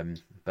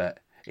 But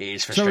it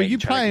is frustrating. So are you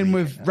playing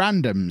with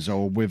randoms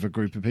or with a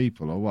group of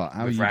people or what?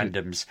 With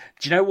randoms.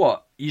 Do you know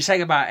what? You're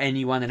saying about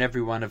anyone and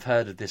everyone have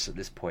heard of this at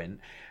this point.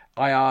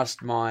 I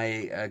asked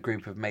my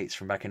group of mates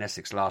from back in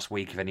Essex last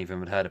week if any of them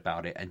had heard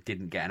about it and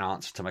didn't get an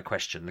answer to my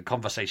question. The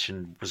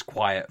conversation was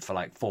quiet for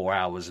like 4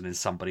 hours and then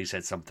somebody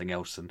said something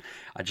else and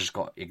I just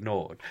got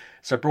ignored.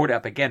 So I brought it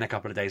up again a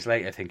couple of days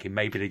later thinking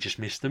maybe they just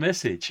missed the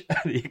message.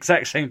 The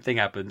exact same thing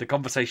happened. The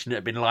conversation that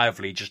had been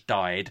lively just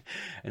died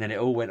and then it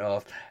all went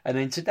off. And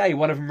then today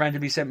one of them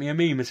randomly sent me a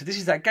meme and said, this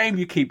is that game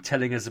you keep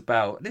telling us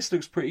about. This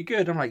looks pretty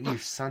good. I'm like, you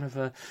son of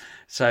a...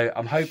 So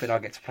I'm hoping I'll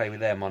get to play with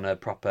them on a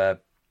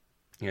proper...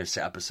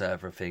 set up a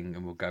server thing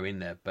and we'll go in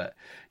there. But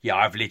yeah,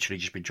 I've literally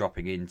just been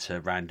dropping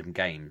into random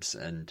games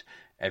and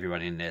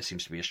everyone in there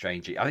seems to be a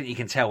stranger. I think you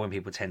can tell when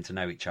people tend to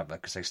know each other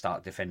because they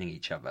start defending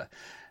each other.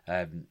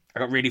 I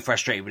got really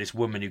frustrated with this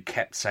woman who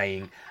kept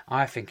saying,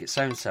 I think it's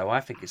so-and-so, I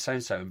think it's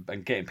so-and-so,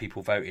 and getting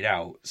people voted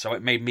out. So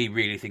it made me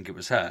really think it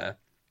was her.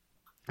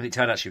 And it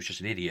turned out she was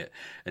just an idiot.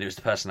 And it was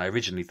the person I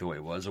originally thought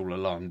it was all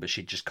along, but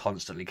she just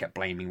constantly kept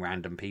blaming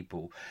random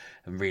people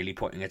and really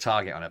putting a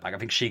target on her back. I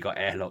think she got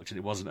airlocked and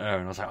it wasn't her.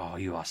 And I was like, oh,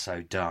 you are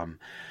so dumb.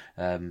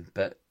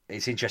 But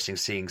it's interesting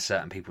seeing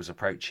certain people's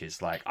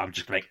approaches. Like, I'm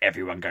just going to make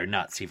everyone go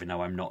nuts, even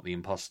though I'm not the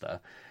imposter.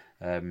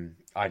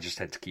 I just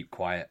tend to keep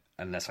quiet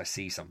unless I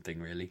see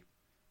something, really.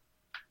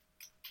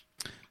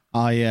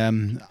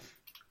 I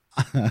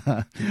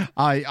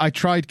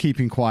tried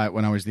keeping quiet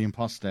when I was the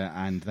imposter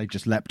and they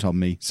just leapt on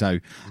me. So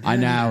I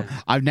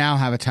now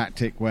have a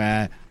tactic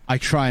where I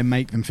try and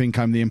make them think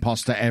I'm the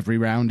imposter every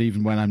round,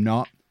 even when I'm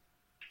not.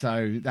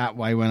 So that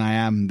way when I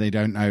am, they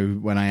don't know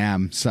when I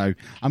am. So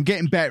I'm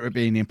getting better at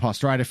being the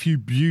imposter. I had a few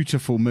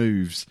beautiful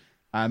moves.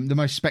 The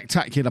most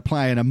spectacular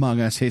play in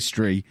Among Us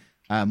history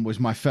was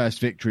my first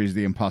victory as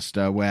the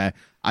imposter, where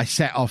I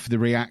set off the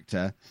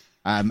reactor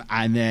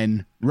and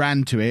then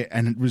ran to it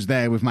and was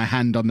there with my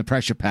hand on the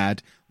pressure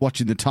pad,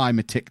 watching the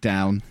timer tick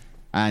down.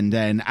 And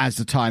then as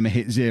the timer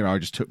hit 0, I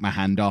just took my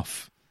hand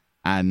off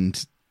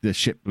and the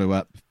ship blew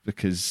up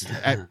because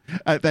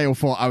they all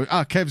thought,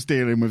 Kev's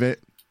dealing with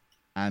it.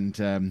 And,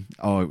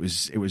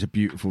 it was a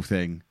beautiful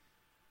thing.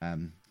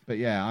 But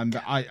yeah,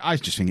 I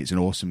just think it's an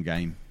awesome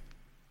game.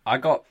 I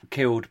got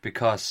killed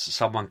because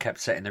someone kept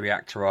setting the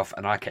reactor off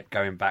and I kept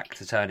going back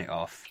to turn it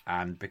off.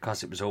 And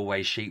because it was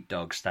always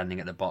sheepdog standing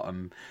at the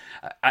bottom,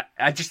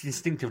 I just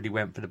instinctively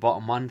went for the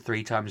bottom one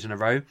 3 times in a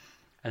row.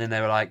 And then they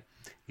were like,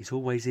 he's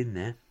always in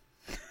there.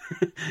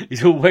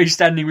 He's always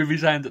standing with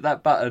his hand at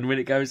that button when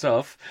it goes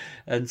off.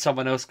 And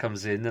someone else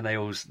comes in and they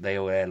all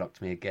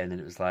airlocked me again.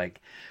 And it was like...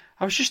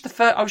 I was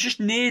just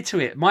near to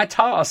it. My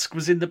task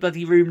was in the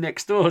bloody room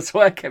next door,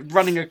 so I kept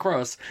running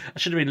across. I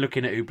should have been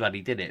looking at who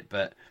bloody did it,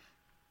 but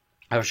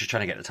I was just trying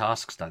to get the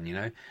tasks done, you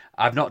know?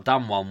 I've not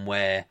done one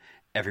where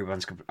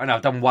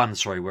I've done one,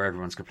 where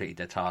everyone's completed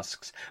their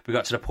tasks. We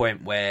got to the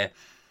point where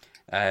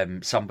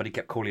somebody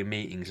kept calling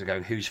meetings and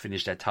going, who's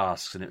finished their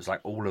tasks? And it was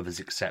like all of us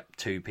except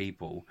 2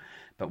 people.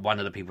 But one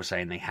of the people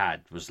saying they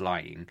had was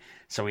lying.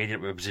 So we ended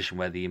up in a position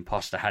where the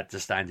imposter had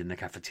to stand in the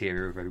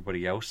cafeteria with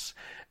everybody else.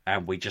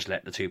 And we just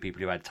let the 2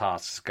 people who had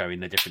tasks go in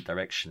their different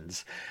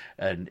directions.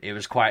 And it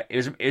was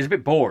a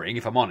bit boring,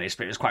 if I'm honest,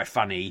 but it was quite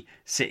funny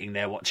sitting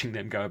there watching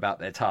them go about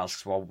their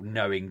tasks while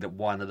knowing that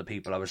one of the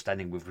people I was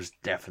standing with was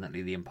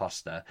definitely the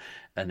imposter.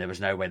 And there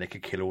was no way they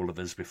could kill all of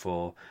us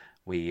before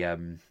we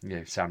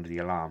sounded the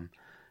alarm.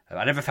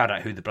 I never found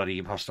out who the bloody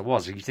imposter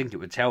was. You'd think it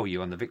would tell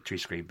you on the victory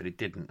screen, but it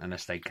didn't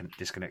unless they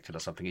disconnected or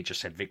something. It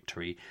just said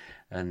victory,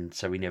 and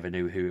so we never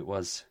knew who it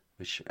was,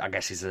 which I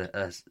guess is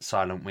a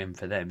silent win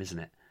for them, isn't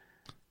it?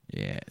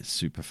 Yeah, it's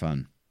super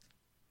fun.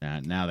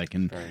 Now they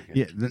can.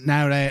 Yeah,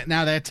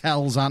 now their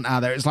tells aren't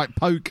out there. It's like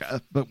poker,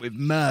 but with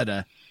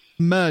murder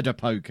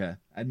poker,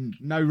 and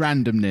no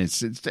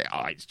randomness.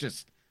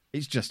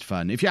 It's just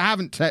fun. If you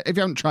haven't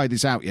tried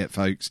this out yet,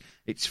 folks,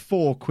 it's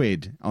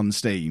 £4 on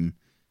Steam.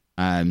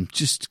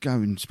 Just go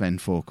and spend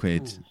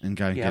 £4 and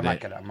go and get it. Yeah, I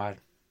might get it on my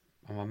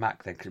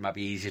Mac then, because it might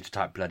be easier to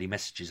type bloody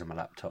messages on my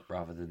laptop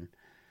rather than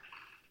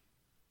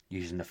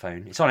using the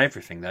phone. It's on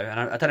everything though, and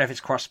I don't know if it's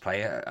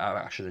cross-play.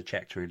 I should have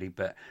checked really,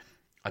 but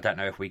I don't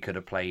know if we could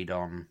have played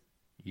on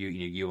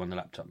you on the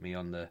laptop, me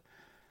on the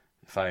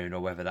phone, or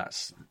whether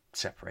that's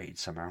separated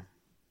somehow.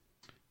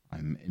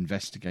 I'm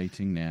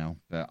investigating now,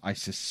 but I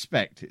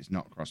suspect it's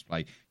not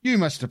cross-play. You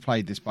must have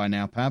played this by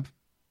now, Pab.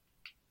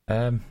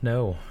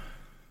 No.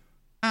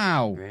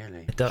 Ow!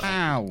 Really?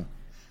 Ow!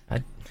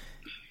 I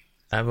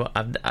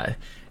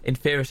in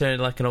fear of sounding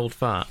like an old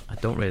fart, I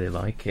don't really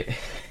like it.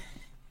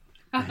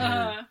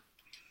 I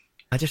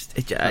just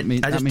that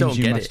means don't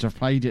you get must it. have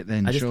played it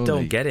then. I just surely.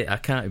 don't get it. I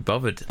can't be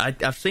bothered.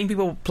 I've seen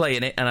people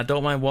playing it, and I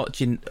don't mind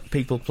watching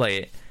people play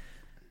it,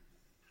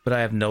 but I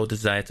have no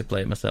desire to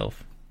play it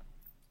myself.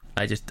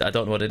 I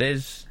don't know what it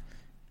is.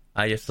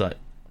 I just like,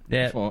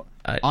 yeah.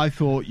 I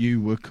thought you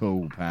were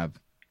cool, Pab.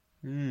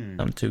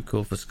 I'm too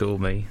cool for school,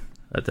 me.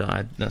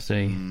 That's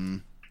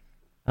me.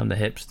 I'm the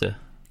hipster.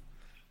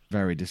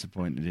 Very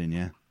disappointed in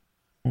you.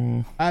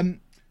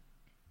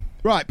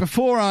 Right,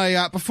 before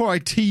I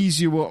tease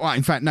you,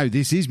 in fact, no,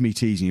 this is me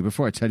teasing you.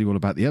 Before I tell you all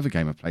about the other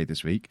game I played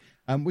this week,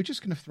 we're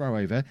just going to throw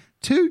over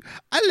to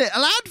a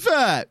little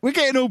advert. We're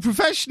getting all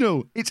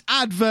professional. It's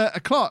advert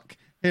o'clock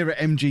here at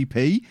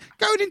MGP.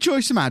 Go and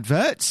enjoy some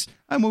adverts,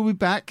 and we'll be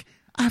back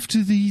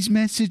after these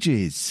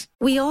messages.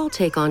 We all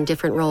take on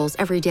different roles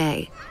every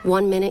day.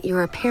 1 minute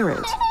you're a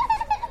parent,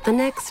 the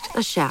next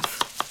a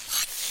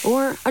chef,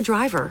 or a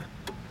driver.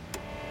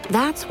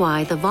 That's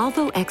why the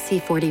Volvo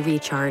XC40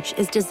 Recharge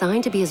is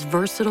designed to be as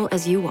versatile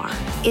as you are.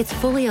 It's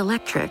fully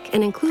electric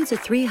and includes a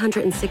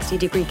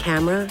 360-degree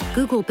camera,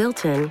 Google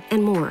built-in,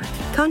 and more.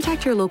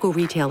 Contact your local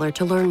retailer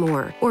to learn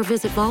more or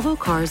visit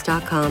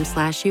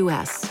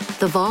volvocars.com/US.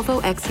 The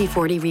Volvo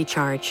XC40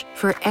 Recharge,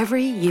 for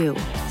every you.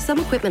 Some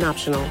equipment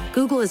optional.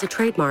 Google is a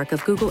trademark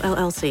of Google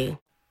LLC.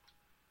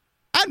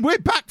 And we're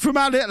back from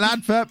our little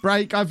advert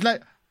break. I've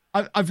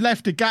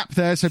left a gap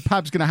there, so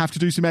Pab's going to have to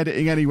do some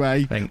editing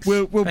anyway. Thanks.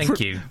 Thank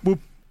you.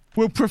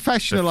 We'll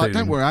professionalise.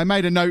 Don't worry, I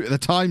made a note of the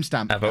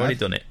timestamp. I've already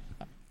done it.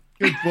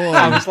 Good boy.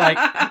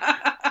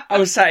 I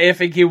was sat here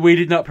thinking we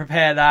did not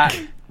prepare that.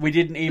 We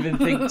didn't even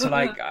think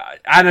to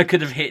Anna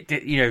could have hit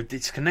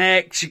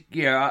disconnect.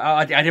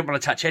 I didn't want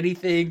to touch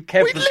anything.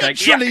 Kev we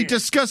literally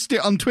discussed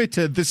it on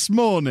Twitter this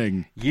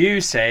morning.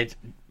 You said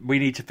we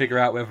need to figure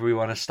out whether we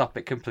want to stop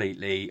it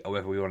completely or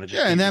whether we want to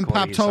just. Yeah, and then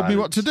Pab told me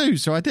what to do,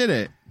 so I did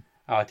it.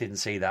 Oh, I didn't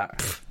see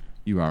that.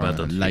 You are a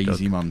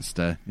lazy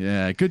monster.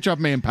 Yeah, good job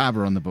me and Pab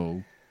are on the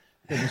ball.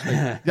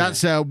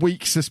 That's a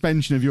week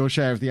suspension of your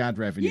share of the ad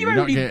revenue. You're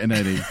not getting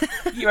any.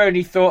 You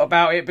only thought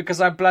about it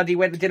because I bloody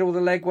went and did all the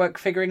legwork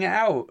figuring it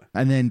out.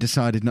 And then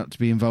decided not to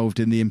be involved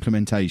in the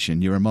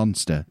implementation. You're a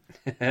monster.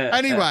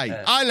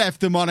 Anyway, I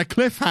left them on a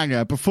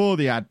cliffhanger before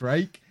the ad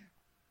break.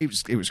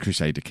 It was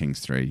Crusader Kings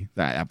 3.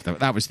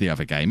 That was the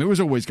other game. It was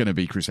always going to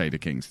be Crusader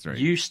Kings 3.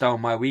 You stole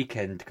my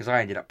weekend because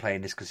I ended up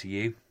playing this because of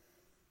you.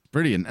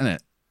 Brilliant, isn't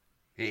it?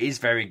 It is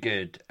very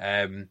good.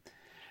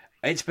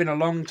 It's been a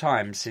long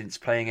time since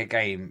playing a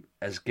game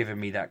has given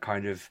me that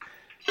kind of...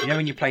 You know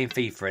when you're playing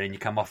FIFA and then you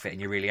come off it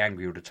and you're really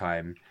angry all the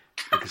time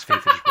because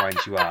FIFA just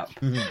winds you up?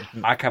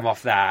 I come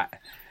off that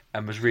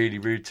and was really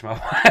rude to my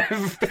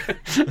wife because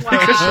she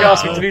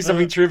asked me to do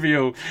something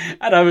trivial.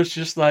 And I was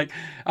just like,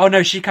 oh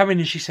no, she come in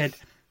and she said...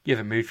 You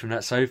haven't moved from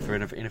that sofa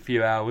in a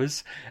few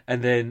hours.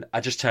 And then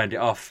I just turned it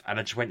off and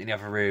I just went in the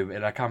other room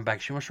and I come back.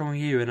 She said, what's wrong with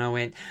you? And I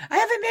went, I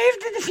haven't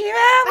moved in a few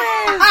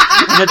hours.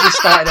 And I just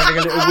started having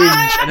a little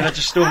whinge and then I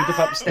just stormed up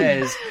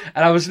upstairs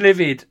and I was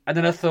livid. And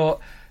then I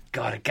thought,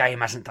 God, a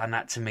game hasn't done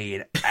that to me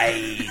in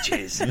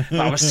ages. But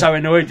I was so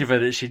annoyed with her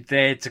that she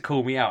dared to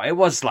call me out. It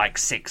was like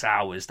 6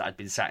 hours that I'd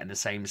been sat in the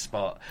same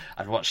spot.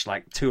 I'd watched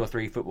like 2 or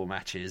 3 football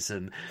matches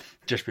and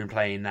just been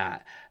playing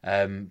that.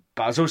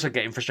 But I was also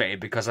getting frustrated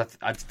because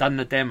I'd done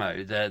the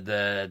demo,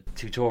 the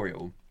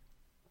tutorial,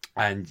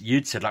 and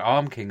you'd said like, oh,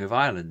 I'm King of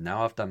Ireland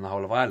now. I've done the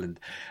whole of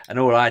Ireland. And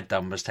all I'd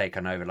done was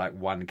taken over like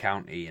one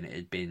county and it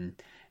had been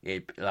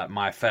like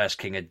my first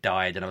king had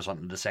died, and I was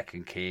on the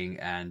second king,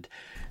 and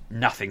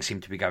nothing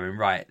seemed to be going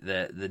right.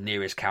 The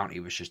nearest county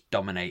was just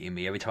dominating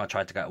me every time I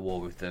tried to go to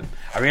war with them.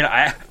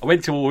 I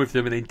went to war with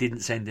them and they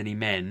didn't send any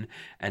men,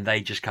 and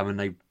they just come and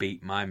they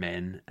beat my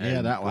men.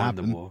 And that will won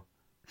the happen. war.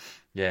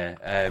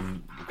 Yeah,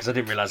 because I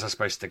didn't realise I was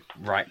supposed to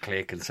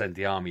right-click and send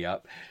the army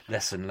up.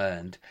 Lesson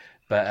learned.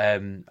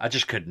 But I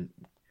just couldn't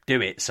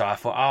do it, so I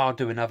thought, I'll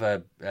do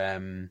another.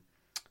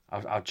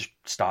 I'll just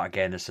start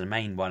again as the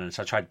main one, and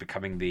so I tried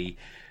becoming the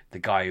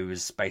guy who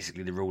was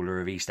basically the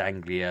ruler of East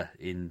Anglia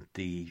in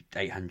the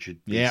 800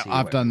 BC. Yeah,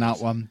 I've done that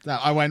one.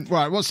 I went,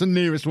 right, what's the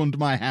nearest one to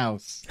my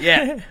house?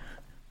 Yeah.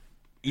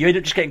 You end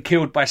up just getting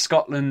killed by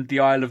Scotland, the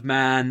Isle of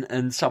Man,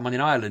 and someone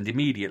in Ireland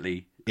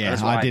immediately. Yeah,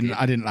 I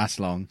didn't last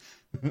long.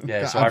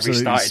 Yeah, so I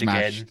restarted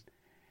smashed. again.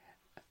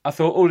 I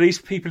thought, all these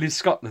people in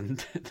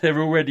Scotland, they're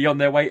already on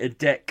their way to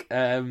deck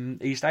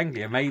East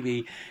Anglia.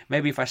 Maybe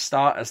if I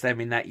start as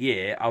them in that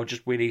year, I'll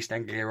just win East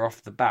Anglia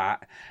off the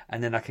bat,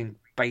 and then I can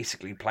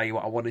basically play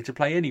what I wanted to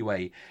play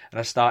anyway. And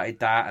I started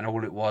that, and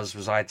all it was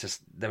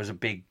there was a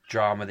big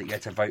drama that you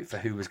had to vote for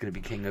who was going to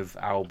be king of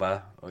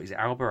Alba, or is it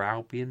Alba or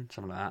Albion,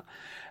 something like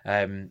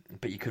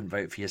that. But you couldn't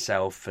vote for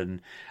yourself,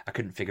 and I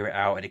couldn't figure it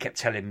out. And it kept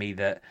telling me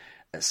that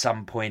at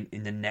some point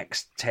in the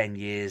next 10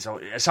 years,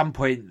 or at some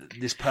point,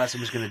 this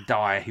person was going to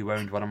die who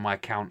owned one of my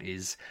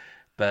counties,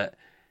 but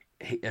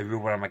he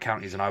ruled one of my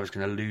counties, and I was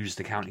going to lose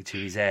the county to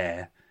his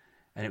heir.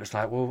 And it was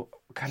like, well,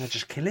 can I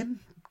just kill him?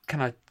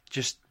 Can I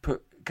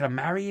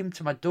marry him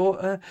to my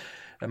daughter?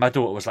 And my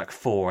daughter was like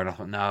 4, and I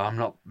thought, no, I'm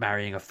not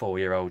marrying a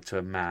 4-year-old to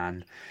a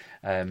man.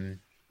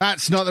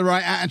 That's not the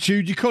right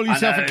attitude. You call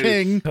yourself a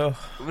king. Well,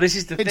 this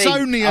is the thing. It's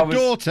only a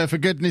daughter, for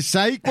goodness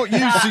sake. What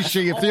use is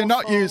she if you're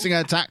not using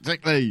her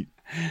tactically?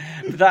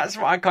 But that's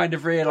what I kind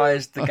of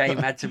realised the game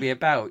had to be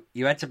about.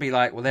 You had to be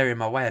like, well, they're in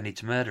my way, I need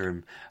to murder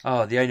him.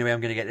 Oh, the only way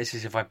I'm going to get this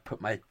is if I put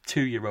my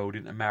 2-year-old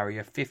in to marry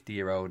a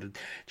 50-year-old. And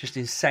just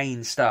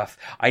insane stuff.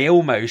 I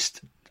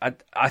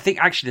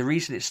think actually the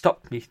reason it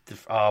stopped me...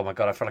 Oh my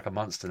God, I feel like a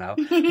monster now.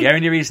 The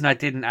only reason I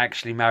didn't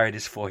actually marry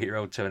this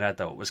 4-year-old to an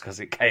adult was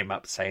because it came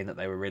up saying that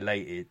they were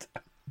related.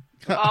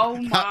 Oh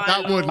my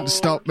that Lord. wouldn't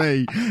stop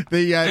me.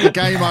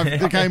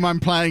 The game I'm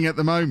playing at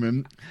the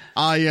moment,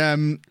 I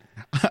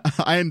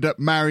end up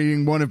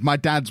marrying one of my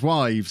dad's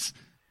wives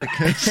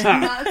because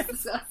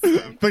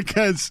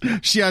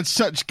she had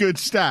such good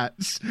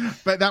stats.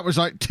 But that was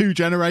like 2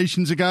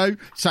 generations ago.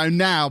 So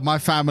now my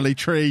family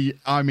tree,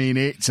 I mean,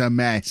 it's a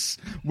mess.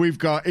 We've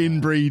got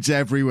inbreeds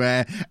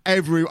everywhere.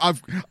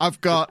 I've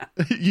got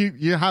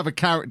you have a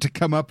character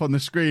come up on the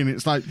screen.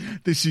 It's like,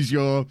 this is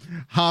your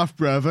half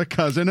brother,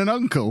 cousin, and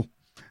uncle.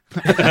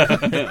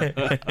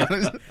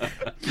 God.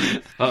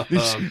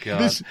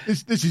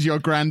 This is your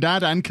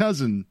granddad and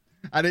cousin.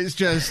 And it's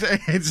just,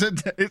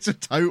 it's a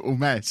total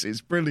mess.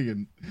 It's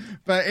brilliant,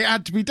 but it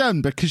had to be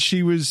done because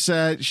she was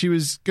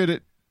good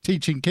at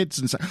teaching kids,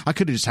 and so I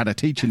could have just had her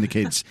teaching the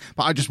kids,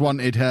 but I just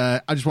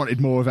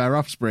wanted more of her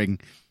offspring.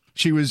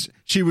 She was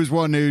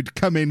one who'd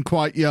come in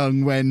quite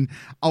young when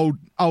old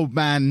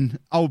man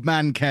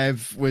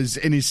Kev was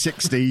in his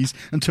 60s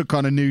and took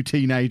on a new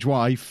teenage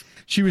wife.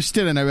 She was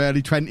still in her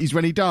early 20s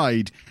when he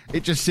died.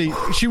 It just seemed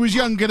she was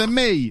younger than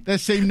me. There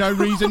seemed no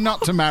reason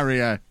not to marry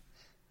her.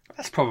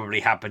 That's probably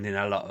happened in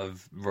a lot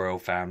of royal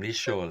families,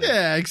 surely.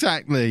 Yeah,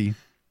 exactly.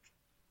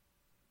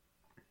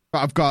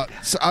 But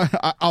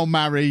I'll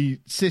marry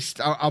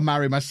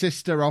my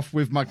sister off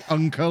with my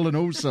uncle and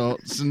all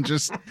sorts, and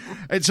just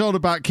it's all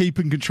about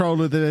keeping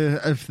control of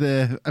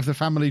the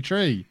family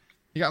tree.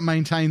 You got to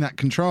maintain that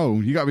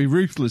control. You got to be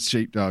ruthless,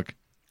 sheepdog.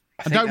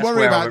 And don't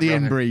worry about the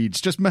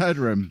inbreeds. Just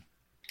murder them.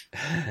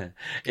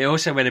 It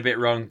also went a bit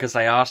wrong because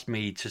they asked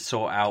me to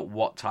sort out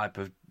what type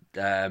of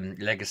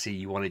legacy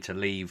you wanted to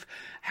leave,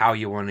 how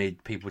you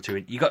wanted people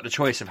to... You got the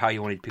choice of how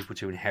you wanted people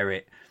to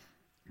inherit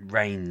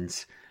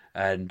reigns,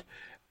 and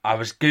I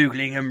was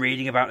Googling and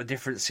reading about the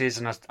differences,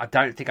 and I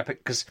don't think I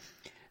picked... Because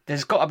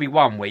there's got to be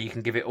one where you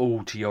can give it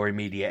all to your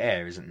immediate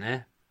heir, isn't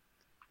there?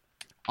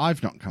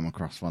 I've not come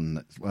across one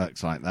that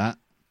works like that.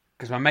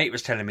 Because my mate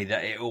was telling me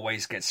that it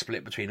always gets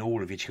split between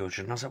all of your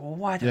children. And I was like, well,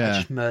 why don't I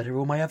just murder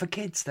all my other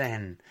kids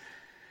then?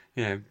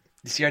 You know,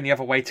 it's the only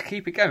other way to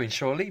keep it going,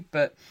 surely.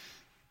 But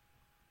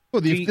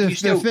well, the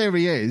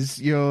theory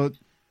is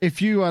if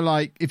you're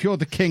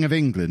the King of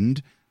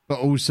England, but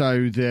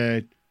also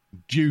the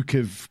Duke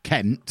of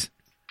Kent,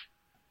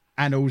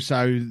 and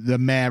also the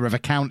mayor of a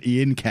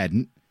county in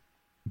Kent,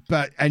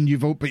 but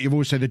you've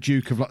also the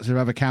Duke of lots of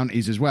other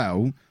counties as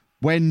well.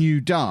 When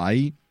you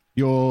die,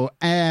 your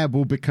heir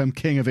will become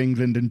King of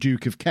England and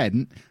Duke of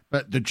Kent,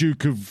 but the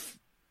Duke of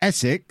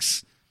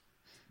Essex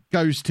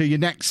goes to your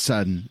next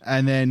son,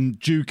 and then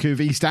Duke of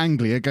East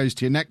Anglia goes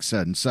to your next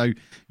son. So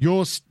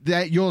you're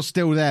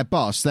still their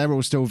boss. They're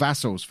all still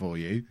vassals for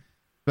you,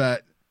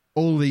 but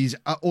all these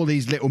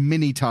little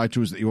mini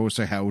titles that you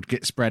also held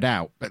get spread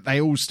out, but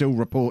they all still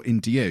report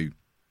into you.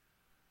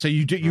 So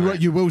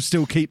you will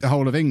still keep the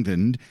whole of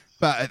England,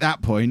 but at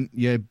that point,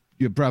 your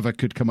brother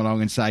could come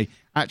along and say,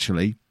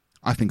 actually,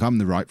 I think I'm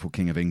the rightful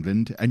king of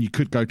England, and you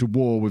could go to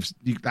war with.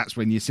 That's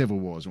when your civil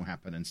wars will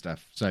happen and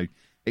stuff. So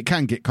it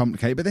can get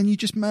complicated. But then you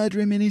just murder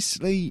him in his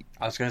sleep.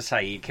 I was going to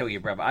say you kill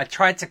your brother. I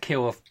tried to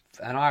kill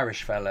an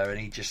Irish fellow, and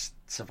he just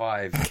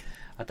survived.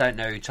 I don't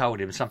know who told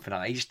him, something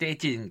like that. It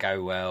didn't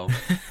go well.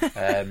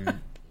 I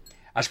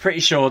was pretty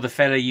sure the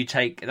fella you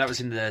take, that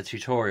was in the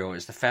tutorial,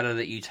 it's the fella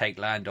that you take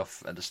land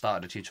off at the start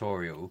of the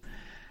tutorial.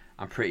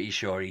 I'm pretty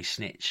sure he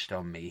snitched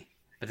on me.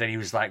 But then he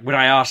was like, when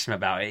I asked him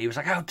about it, he was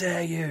like, how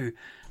dare you?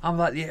 I'm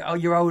like,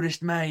 your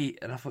oldest mate.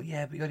 And I thought,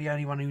 yeah, but you're the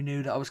only one who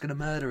knew that I was going to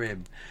murder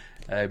him.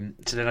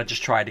 So then I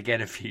just tried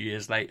again a few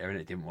years later and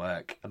it didn't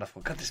work. And I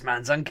thought, God, this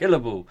man's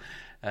unkillable.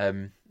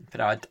 But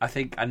no, I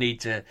think I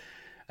need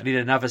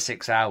another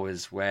 6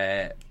 hours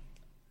where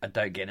I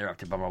don't get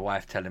interrupted by my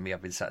wife telling me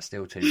I've been sat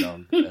still too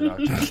long. And I'll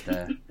just,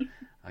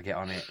 I get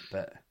on it.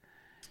 But,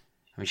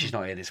 I mean, she's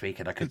not here this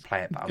weekend. I could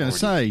play it, but I'm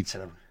already...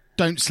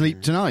 Don't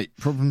sleep tonight.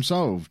 Problem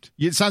solved.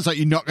 It sounds like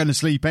you're not going to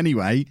sleep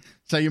anyway,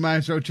 so you may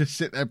as well just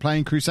sit there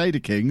playing Crusader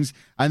Kings,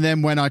 and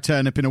then when I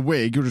turn up in a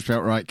wig, you'll just be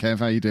like, right, Kev,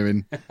 how you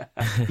doing?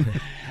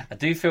 I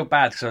do feel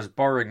bad because I was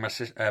borrowing my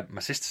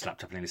sister's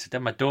laptop, and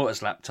then my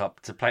daughter's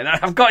laptop to play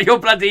that. I've got your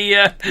bloody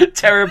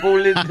terrible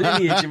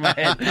lineage in my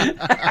head.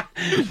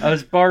 I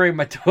was borrowing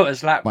my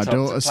daughter's laptop. My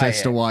daughter's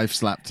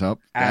sister-wife's laptop.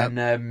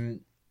 And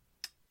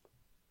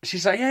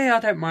she's like, yeah, I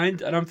don't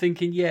mind. And I'm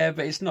thinking, yeah,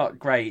 but it's not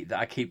great that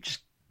I keep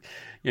just...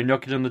 You're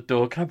knocking on the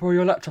door. Can I borrow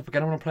your laptop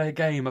again? I want to play a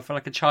game. I feel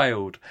like a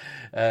child.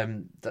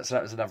 That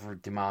was another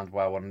demand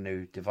why I want a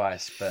new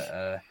device.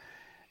 But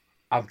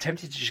I'm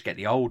tempted to just get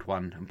the old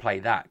one and play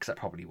that because that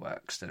probably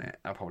works, doesn't it?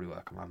 That'll probably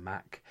work on my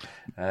Mac.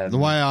 The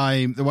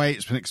way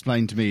it's been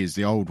explained to me is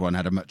the old one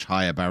had a much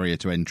higher barrier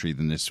to entry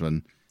than this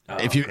one.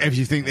 If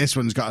you think this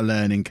one's got a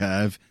learning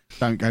curve,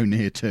 don't go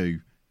near 2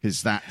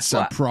 because that's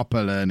a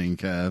proper learning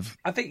curve.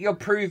 I think you're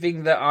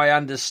proving that I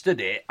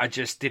understood it. I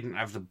just didn't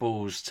have the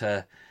balls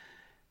to...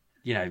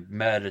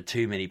 murdered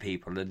too many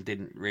people and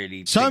didn't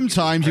really...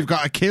 Sometimes you've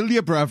got to kill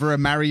your brother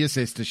and marry your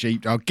sister,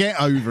 sheepdog.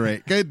 Get over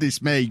it.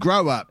 Goodness me.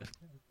 Grow up.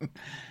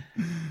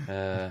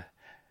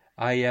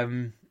 I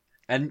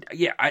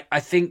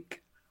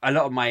think a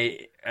lot of my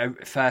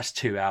first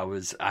 2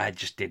 hours, I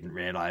just didn't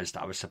realise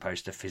that I was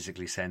supposed to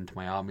physically send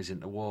my armies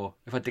into war.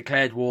 If I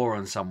declared war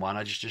on someone,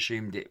 I just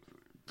assumed it...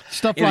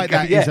 Stuff like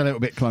that is a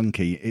little bit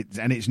clunky,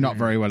 it's not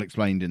very well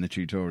explained in the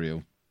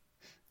tutorial.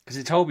 Because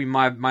it told me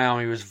my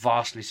army was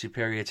vastly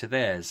superior to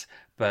theirs,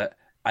 but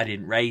I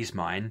didn't raise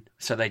mine,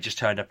 so they just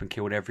turned up and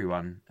killed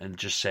everyone and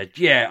just said,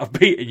 yeah, I've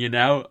beaten you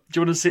now. Do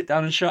you want to sit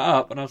down and shut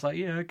up? And I was like,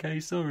 yeah, okay,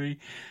 sorry.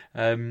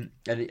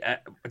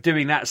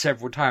 Doing that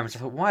several times, I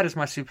thought, why does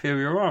my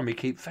superior army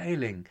keep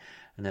failing?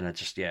 And then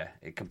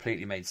it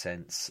completely made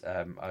sense.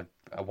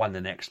 I won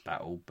the next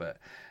battle, but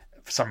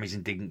for some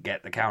reason didn't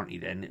get the county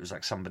then. It was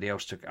like somebody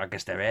else I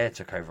guess their heir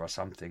took over or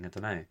something. I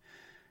don't know.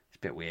 It's a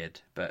bit weird,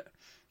 but...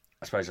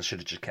 I suppose I should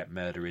have just kept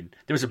murdering.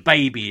 There was a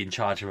baby in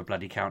charge of a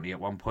bloody county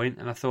at one point,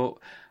 and I thought,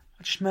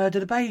 I just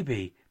murdered a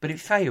baby, but it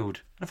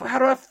failed. And I thought, how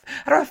do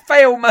I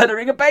fail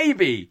murdering a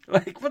baby?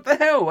 Like, what the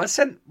hell? I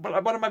sent one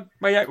of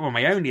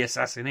my only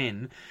assassin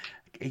in.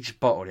 He just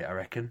bottled it, I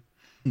reckon.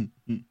 Well,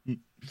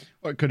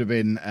 it could have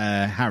been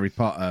Harry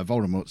Potter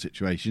Voldemort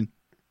situation.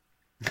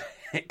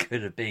 It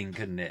could have been,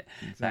 couldn't it?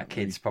 Exactly. That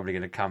kid's probably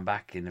going to come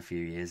back in a few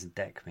years and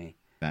deck me.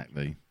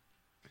 Exactly.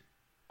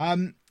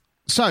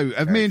 So,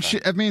 have me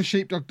and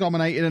Sheepdog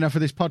dominated enough of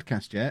this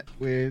podcast yet?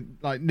 We're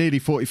like nearly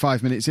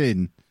 45 minutes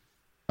in.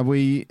 Are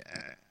we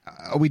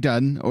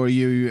done? Or are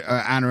you,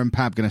 Anna and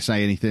Pab, going to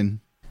say anything?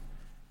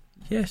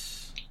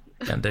 Yes,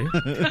 can do.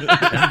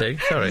 Can do.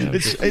 Sorry. Anna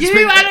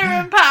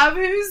and Pab?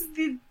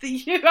 Who's the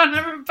you,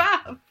 Anna and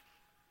Pab?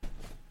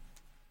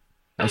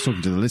 I was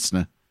talking to the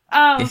listener.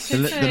 Oh,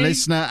 the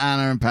listener,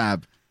 Anna and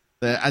Pab,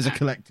 as a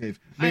collective.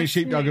 Me and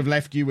Sheepdog have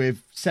left you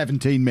with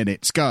 17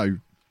 minutes. Go.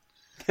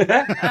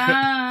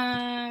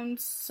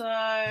 So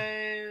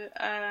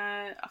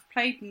I've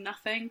played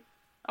nothing.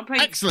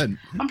 Excellent.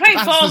 I'm playing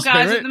Fall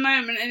Guys at the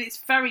moment, and it's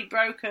very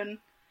broken.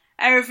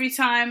 Every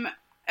time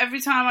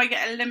I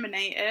get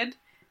eliminated,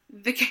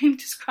 the game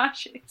just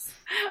crashes.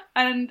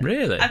 And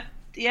really,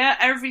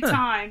 every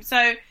time.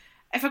 So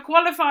if I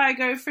qualify, I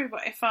go through.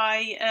 But if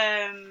I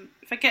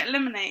get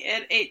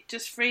eliminated, it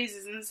just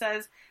freezes and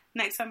says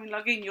next time you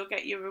log in, you'll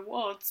get your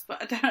rewards.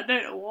 But I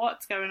don't know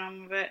what's going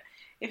on with it.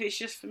 If it's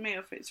just for me or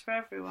if it's for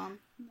everyone.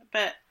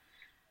 But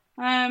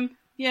I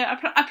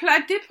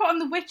did put on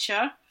The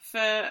Witcher for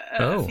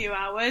a few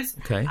hours,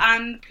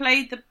 and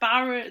played the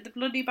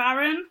Bloody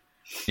Baron,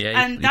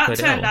 and that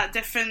turned out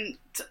different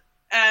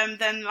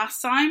than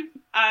last time.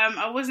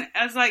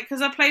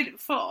 Because I played it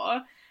before,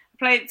 I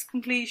played it to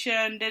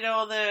completion, did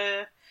all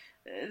the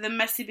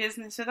messy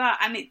business of that,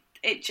 and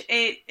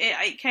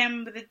it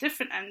came with a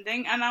different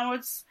ending, and I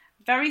was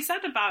very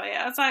sad about it.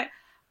 I was like,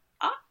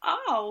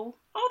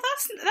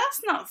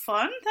 that's not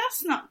fun.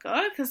 That's not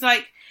good, because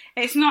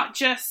it's not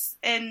just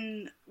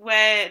in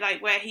where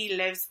he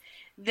lives.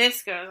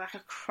 This goes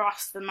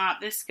across the map.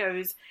 This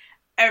goes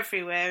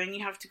everywhere, and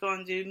you have to go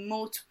and do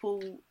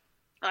multiple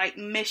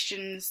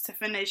missions to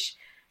finish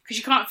because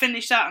you can't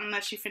finish that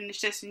unless you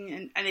finish this,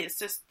 and it's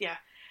just,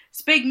 it's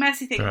a big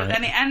messy thing. Right. But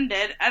then it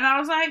ended, and I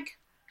was like,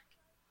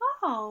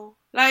 oh,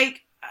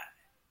 like,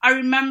 I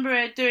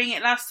remember doing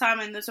it last time,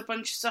 and there's a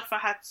bunch of stuff I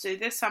had to do.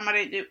 This time I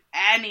didn't do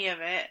any of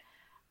it,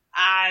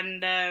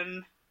 and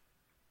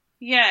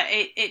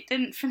it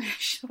didn't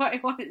finish the way I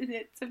wanted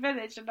it to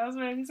finish, and I was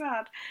really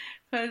sad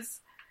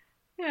because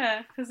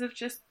of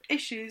just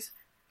issues.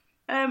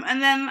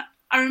 And then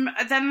I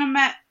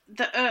met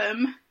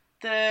the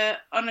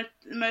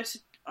most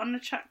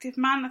unattractive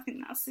man. I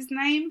think that's his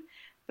name,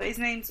 but his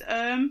name's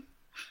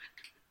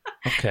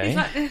Okay. He's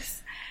like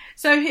this.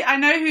 So I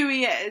know who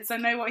he is. I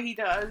know what he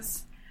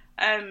does.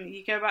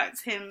 You go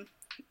back to him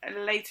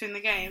later in the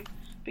game.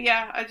 But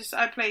yeah,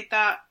 I played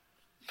that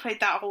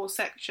whole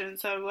section.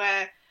 So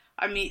where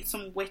I meet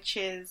some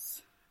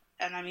witches,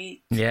 and I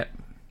meet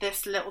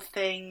this little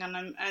thing,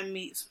 and I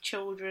meet some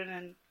children,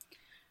 and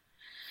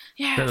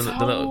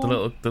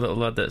the little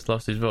lad that's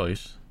lost his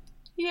voice.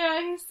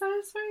 Yeah, he's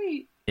so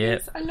sweet. Yeah,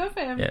 I love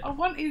him. Yep. I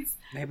want his.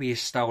 Maybe he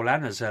stole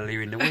Anna's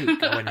earlier in the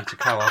week. I went into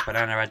co-op and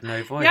Anna had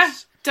no voice. Yeah,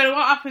 don't know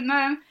what happened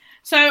then.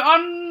 So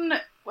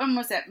when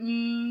was it?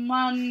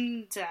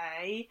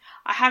 Monday.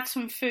 I had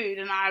some food,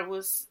 and I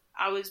was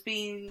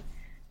being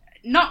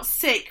not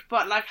sick,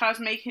 but like I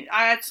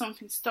had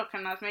something stuck,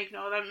 and I was making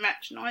all them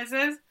match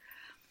noises.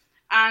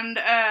 And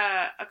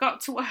I got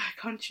to work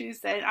on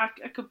Tuesday, and I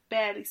could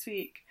barely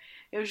speak.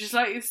 It was just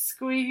like this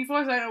squeaky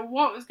voice. I don't know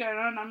what was going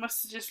on. I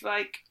must have just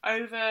I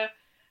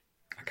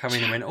come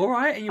in and went, all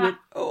right, and you went,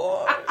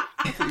 oh,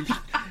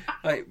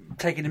 like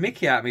taking the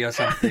mickey out of me or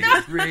something. It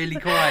was really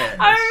quiet.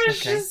 I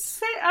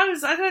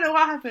don't know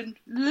what happened.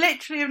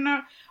 Literally,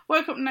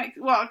 woke up I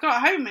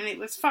got home and it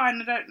was fine.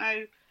 I don't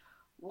know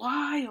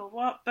why or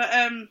what, but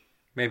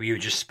maybe you were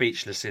just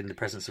speechless in the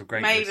presence of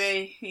greatness.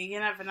 Maybe, you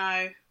never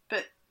know.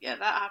 But yeah,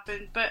 that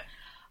happened. But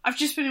I've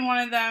just been in one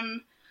of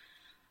them.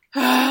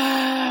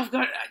 I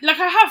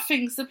have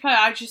things to play.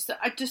 I just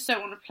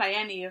don't want to play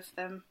any of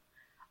them.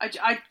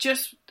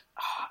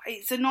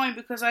 It's annoying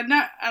because I've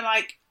got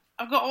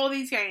all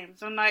these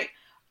games.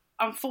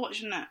 I'm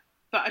fortunate,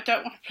 but I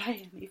don't want to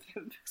play any of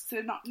them because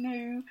they're not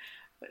new.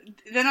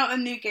 They're not the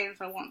new games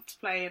I want to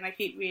play, and I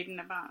keep reading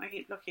about and I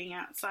keep looking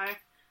at. So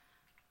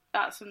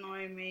that's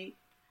annoying me.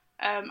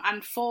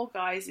 And Fall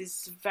Guys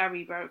is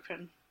very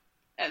broken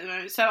at the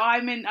moment. So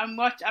I'm in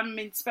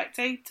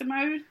spectator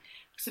mode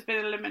because I've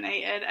been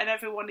eliminated, and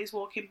everyone is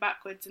walking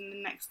backwards in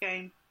the next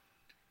game.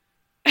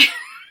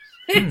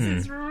 This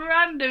is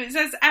random. It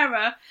says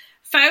error.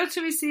 Failed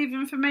to receive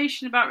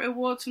information about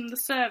rewards from the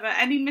server.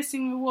 Any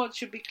missing rewards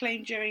should be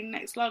claimed during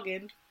next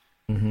login.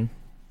 Mm-hmm.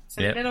 It's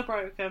a little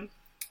broken.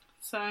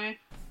 So I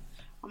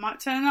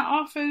might turn that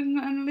off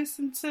and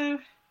listen to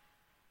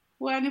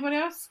what anybody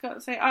else got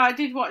to say. Oh, I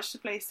did watch the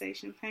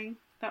PlayStation thing.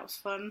 That was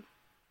fun.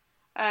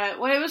 It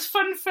was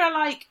fun for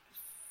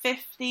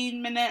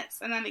 15 minutes,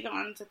 and then it got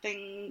on to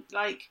things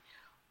like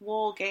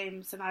war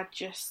games, and I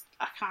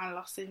kind of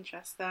lost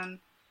interest then.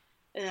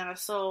 And then I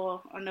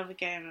saw another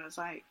game, and I was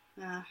like,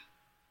 nah.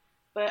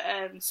 But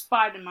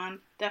Spider-Man,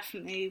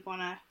 definitely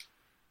wanna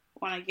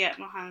get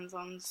my hands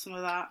on some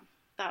of that.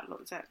 That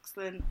looked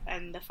excellent,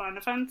 and the Final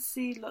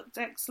Fantasy looked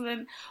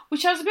excellent,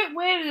 which I was a bit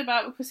weirded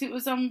about because it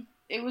was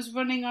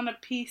running on a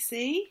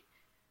PC,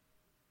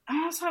 and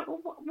I was like,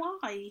 well,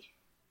 why?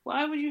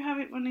 Why would you have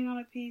it running on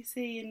a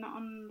PC and not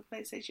on the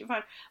PlayStation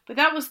 5? But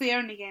that was the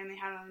only game they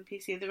had on the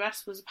PC. The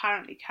rest was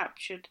apparently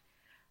captured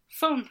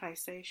from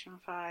PlayStation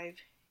 5.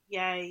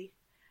 Yay.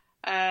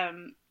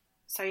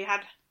 So you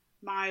had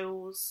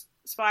Miles,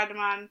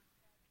 Spider-Man,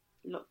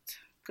 looked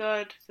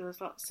good. There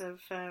was lots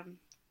of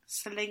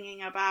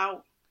slinging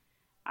about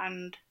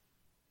and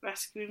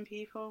rescuing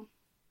people.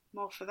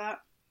 More for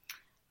that.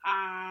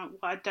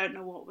 I don't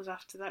know what was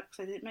after that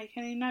because I didn't make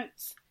any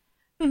notes.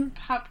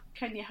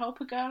 Can you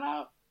help a girl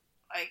out?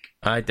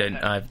 I don't.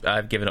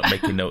 I've given up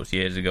making notes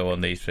years ago on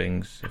these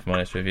things, if I'm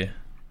honest with you.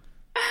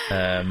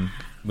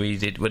 We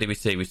did. What did we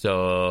see? We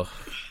saw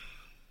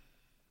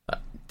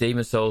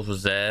Demon Souls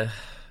was there.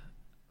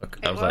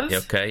 I was like,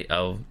 okay,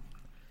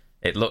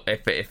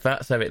 if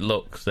that's how it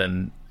looks,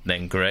 then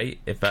great.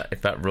 If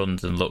that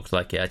runs and looks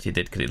like it actually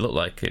did, because it looked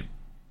like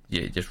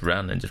it just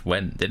ran and just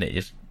went, didn't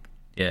it?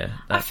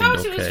 I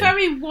felt it was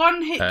very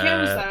one-hit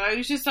kills though. It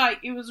was just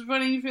it was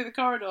running through the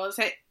corridors,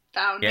 hit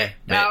down, hit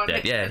down.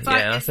 And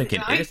I was thinking,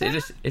 is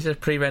this a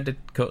pre-rendered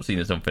cutscene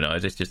or something, or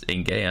is this just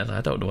in-game?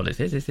 I don't know what it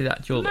is. This is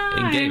actual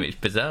in-game. It's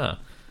bizarre.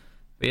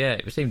 But yeah,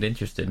 it seemed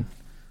interesting.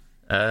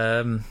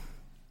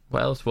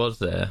 What else was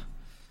there?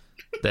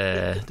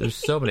 There's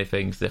so many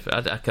things.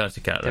 I can't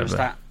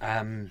remember.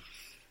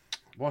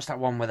 What's that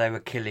one where they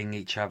were killing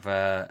each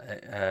other?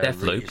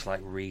 Deathloop. It's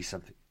like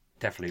something.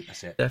 Deathloop,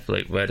 that's it.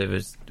 Deathloop,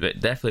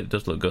 Deathloop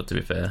does look good, to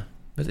be fair.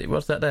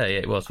 Was that there? Yeah,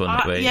 it was one.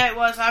 Yeah, it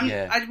was.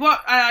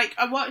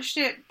 I watched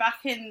it back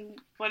in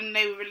when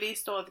they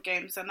released all the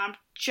games, and I'm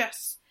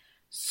just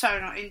so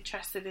not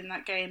interested in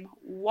that game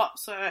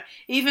whatsoever.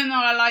 Even though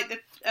I like the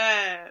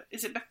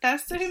is it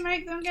Bethesda who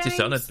make them games?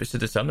 It's the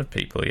Dishonored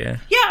people, yeah.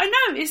 Yeah, I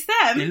know, it's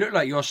them. It looked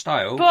like your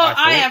style. But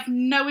I have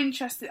no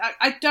interest.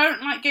 I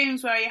don't like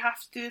games where you have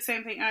to do the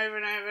same thing over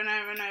and over and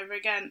over and over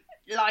again,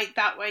 like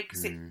that way,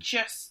 because it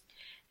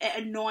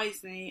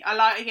annoys me. I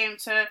like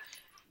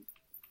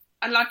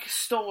I like a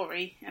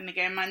story in the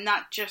game, and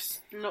that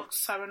just looks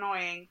so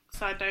annoying.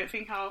 So I don't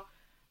think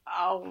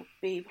I'll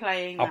be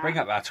playing. I'll bring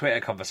up our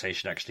Twitter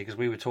conversation actually, because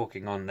we were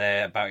talking on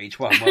there about each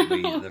one, weren't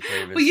we? The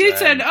three of us. Well, you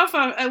turned it off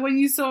when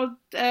you saw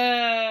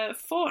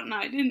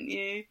Fortnite, didn't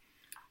you?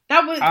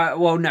 That was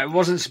well, no, it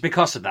wasn't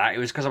because of that. It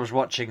was because I was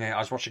watching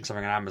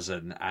something on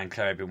Amazon, and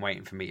Claire had been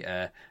waiting for me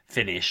to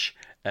finish,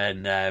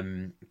 and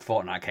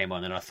Fortnite came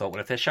on, and I thought,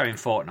 well, if they're showing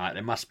Fortnite,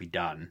 they must be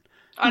done.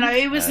 I know,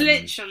 it was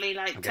literally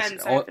like 10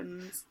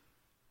 seconds.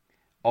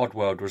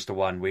 Oddworld was the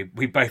one we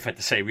both had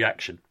the same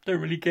reaction.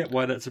 Don't really get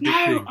why that's a big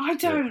thing. No, I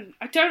don't. Yeah.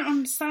 I don't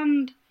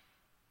understand.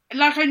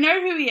 Like, I know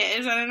who he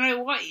is, and I know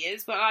what he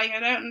is, but like, I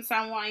don't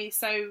understand why he's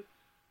so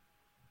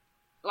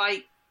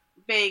like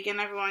big, and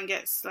everyone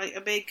gets like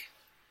a big.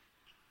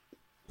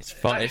 It's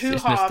fun. Like,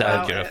 it's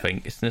nostalgia. I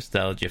think it's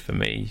nostalgia for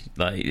me.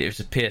 Like, it was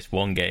a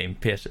PS1 game.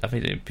 I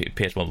think it was a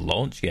PS1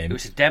 launch game. It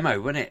was a demo,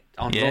 wasn't it?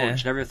 On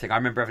launch and everything. I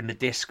remember having the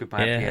disc with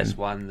my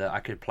PS1 that I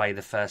could play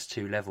the first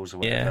 2 levels or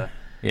whatever.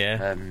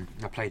 Yeah.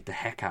 I played the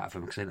heck out of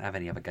them because I didn't have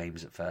any other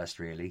games at first,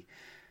 really.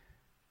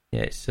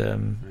 Yeah, it's.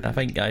 I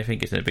think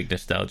it's a big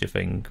nostalgia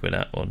thing with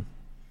that one.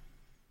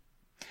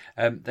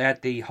 They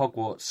had the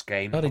Hogwarts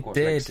game. Oh, they Hogwarts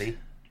did. Legacy.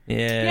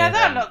 Yeah,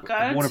 that looked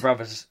good.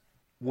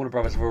 Warner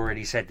Brothers have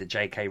already said that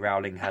J.K.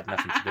 Rowling had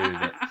nothing to do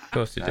with it. Of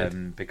course they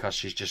did. Because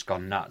she's just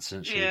gone nuts,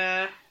 hasn't she?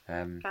 Yeah.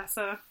 That's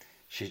her.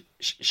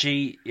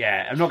 She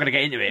I'm not going to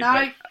get into it,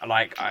 No. but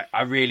like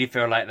I really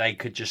feel like they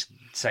could just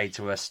say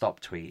to her,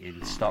 stop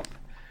tweeting, stop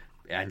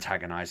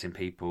antagonising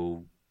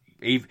people,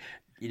 even,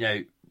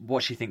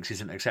 what she thinks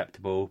isn't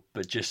acceptable,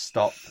 but just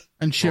stop.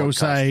 And she'll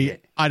say,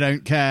 I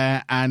don't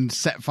care, and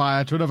set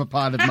fire to another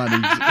pile of money.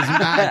 It doesn't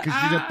matter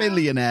because she's a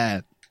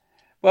billionaire.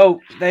 Well,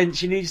 then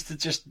she needs to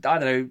just, I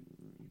don't know,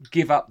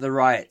 give up the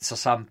rights or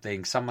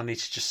something. Someone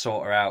needs to just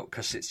sort her out,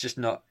 because it's just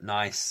not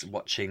nice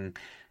watching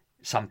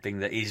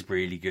something that is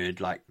really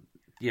good. Like,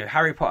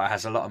 Harry Potter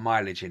has a lot of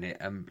mileage in it,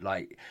 and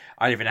like,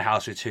 I live in a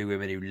house with 2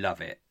 women who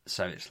love it,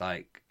 so it's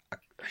like,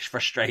 it's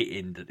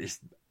frustrating that this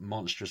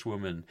monstrous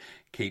woman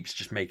keeps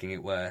just making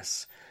it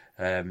worse.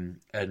 And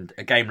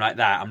a game like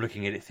that, I'm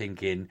looking at it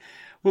thinking,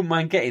 wouldn't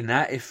mind getting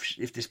that if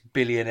this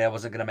billionaire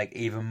wasn't going to make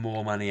even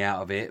more money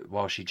out of it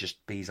while she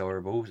just be's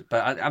horrible.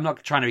 But I'm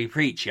not trying to be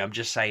preachy. I'm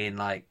just saying,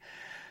 like,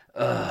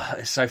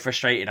 it's so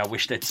frustrating. I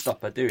wish they'd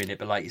stop her doing it.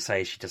 But like you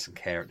say, she doesn't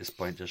care at this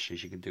point, does she?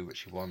 She can do what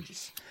she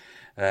wants.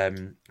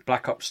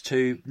 Black Ops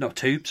 2... Not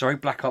 2, sorry.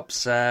 Black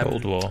Ops...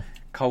 Cold War.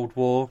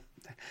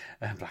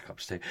 Black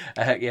Ops 2.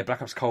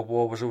 Black Ops Cold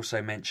War was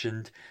also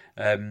mentioned.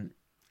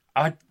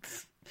 I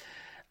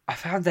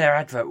found their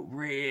advert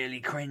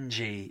really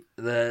cringy.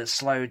 The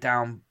slow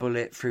down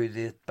bullet through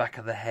the back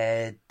of the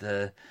head.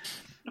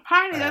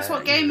 Apparently that's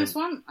what gamers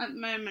want at the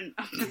moment.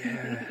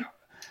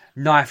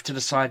 Knife to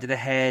the side of the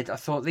head. I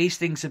thought these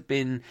things have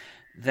been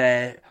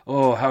there.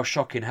 Oh, how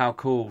shocking, how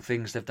cool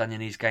things they've done in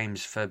these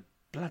games for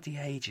bloody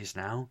ages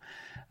now.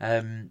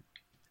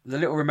 The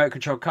little remote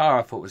control car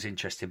I thought was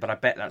interesting, but I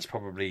bet that's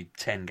probably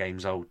 10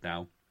 games old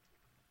now.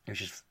 It was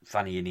just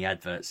funny in the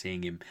advert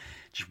seeing him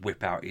just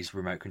whip out his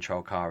remote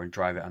control car and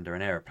drive it under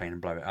an aeroplane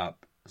and blow it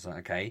up. I was like,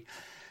 okay.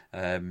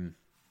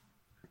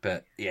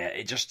 But yeah,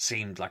 it just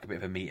seemed like a bit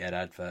of a meathead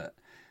advert.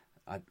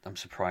 I'm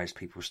surprised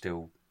people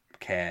still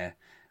care.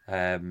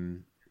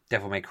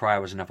 Devil May Cry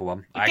was another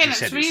one. I actually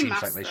said it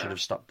seems like they should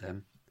have stopped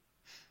them.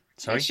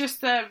 Sorry? It's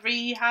just a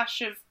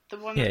rehash of the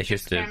one that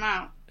just came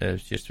out.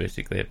 It's just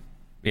basically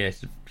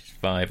it's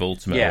 5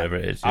 Ultimate, whatever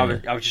it is. I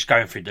was just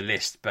going through the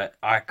list, but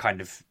I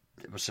kind of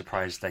was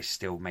surprised they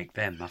still make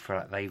them. I feel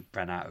like they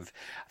ran out of...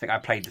 I think I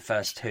played the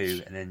first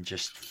 2 and then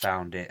just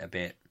found it a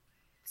bit...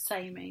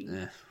 Samey.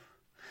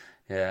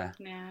 Yeah.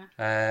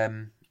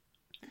 And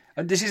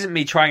this isn't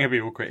me trying to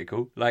be all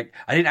critical. Like,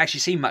 I didn't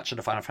actually see much of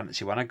the Final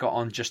Fantasy one. I got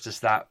on just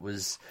as that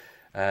was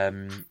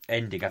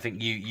ending. I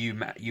think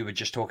you were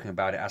just talking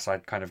about it as I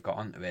kind of got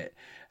onto it.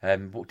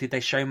 Did they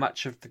show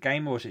much of the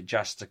game, or was it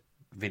just a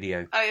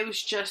video? Oh, it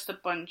was just a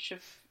bunch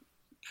of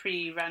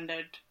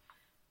pre-rendered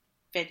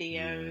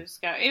videos.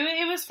 Yeah.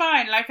 It was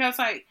fine. Like, I was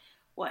like,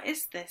 what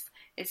is this?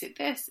 Is it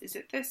this? Is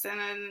it this? And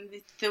then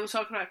they were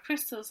talking about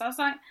crystals. I was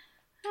like,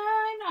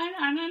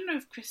 I don't know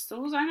of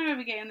crystals. I know of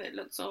a game that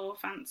looks all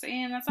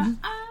fancy. And I was like,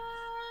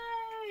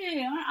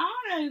 I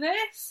know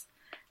this.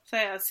 So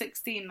I was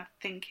 16, I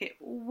think it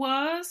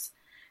was.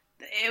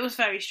 It was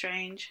very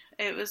strange.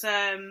 It was,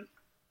 I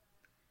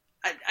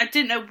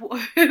didn't know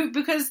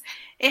because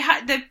it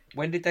had the...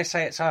 When did they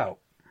say it's out?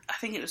 I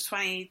think it was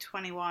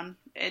 2021.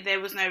 There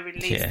was no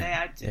release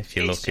there. If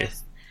you're lucky.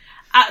 Just,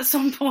 at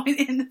some point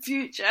in the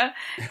future,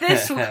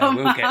 this will come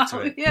we'll out. Get to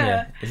it.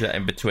 Yeah. Is that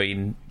in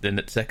between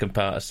the second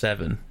part of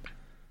 7?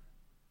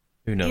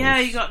 Who knows? Yeah,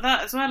 you got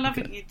that as well,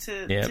 haven't you,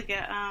 to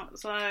get out?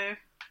 So,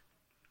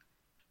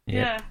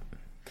 yeah.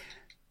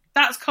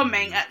 That's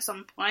coming at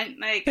some point.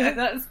 There you go.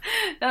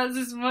 That's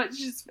as much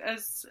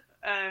as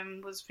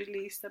was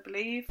released, I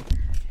believe.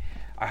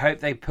 I hope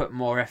they put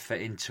more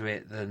effort into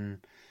it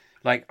than...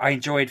 Like, I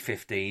enjoyed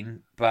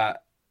 15,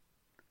 but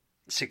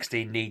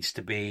 16 needs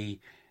to be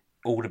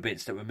all the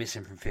bits that were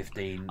missing from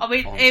 15 I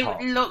mean, on it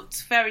top.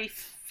 looked very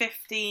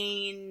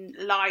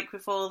 15-like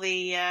with all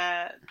the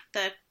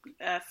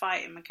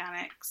fighting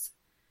mechanics.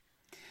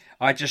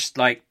 I just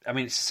like... I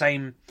mean, it's the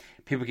same...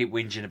 People keep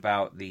whinging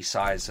about the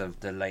size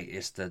of the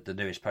latest, the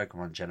newest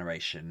Pokemon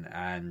generation,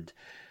 and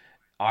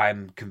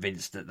I'm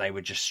convinced that they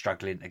were just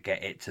struggling to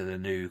get it to the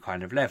new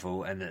kind of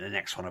level, and that the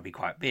next one will be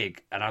quite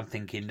big. And I'm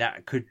thinking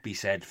that could be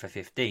said for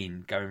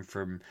 15, going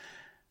from,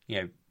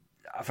 I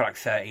feel like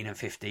 13 and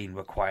 15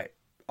 were quite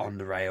on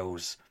the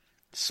rails,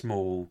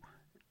 small,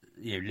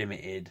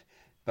 limited,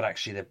 but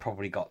actually they've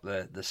probably got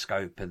the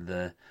scope and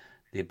the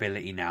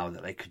ability now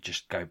that they could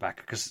just go back,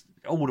 because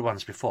all the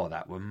ones before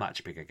that were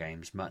much bigger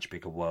games, much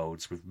bigger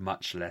worlds with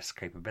much less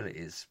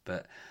capabilities,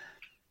 but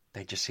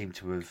they just seem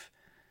to have,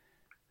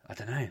 I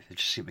don't know, they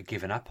just seem to have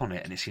given up on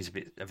it, and it seems a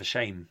bit of a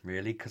shame,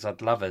 really, because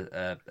I'd love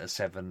a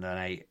 7, an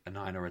 8, a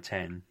 9 or a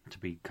 10 to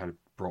be kind of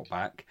brought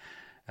back.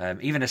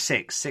 Even a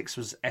 6. 6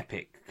 was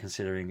epic,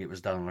 considering it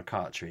was done on a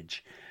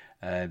cartridge.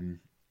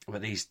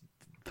 But these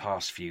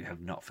past few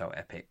have not felt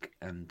epic,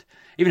 and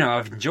even though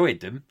I've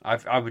enjoyed them,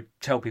 I would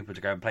tell people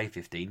to go and play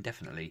 15,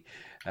 definitely.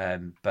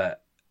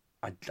 But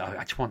I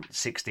just want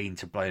 16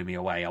 to blow me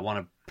away. I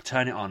want to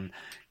turn it on,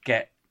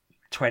 get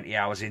 20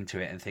 hours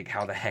into it, and think,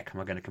 how the heck am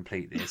I going to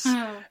complete this?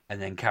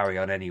 And then carry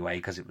on anyway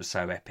because it was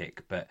so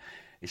epic. But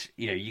it's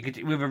you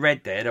could, with a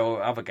Red Dead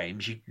or other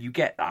games, you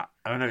get that.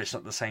 I know it's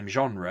not the same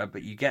genre,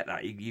 but you get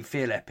that. You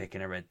feel epic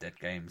in a Red Dead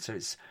game. So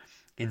it's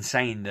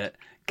insane that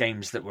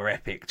games that were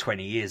epic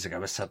 20 years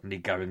ago are suddenly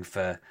going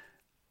for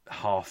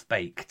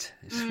half-baked.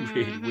 It's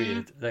really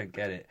weird. I don't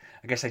get it.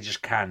 I guess they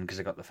just can because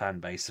they got the fan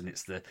base, and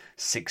it's the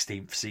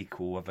 16th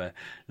sequel of a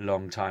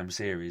long-time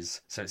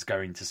series, so it's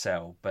going to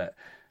sell. But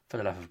for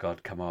the love of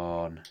God, come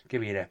on.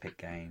 Give me an epic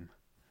game.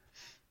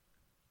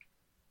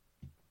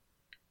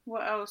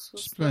 What else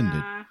was Splendid.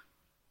 there? I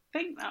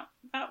think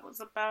that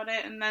was about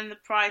it. And then the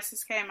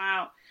prices came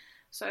out.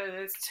 So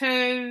there's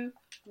 2.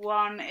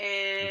 One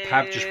is...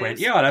 Pab just went,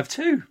 yeah, I'll have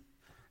 2.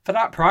 For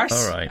that price,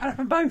 all right. I'll have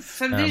them both.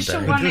 So the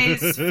digital one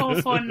is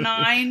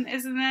 $449,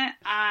 isn't it?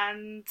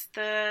 And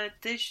the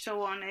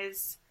digital one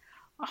is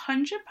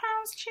 £100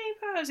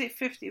 cheaper, or is it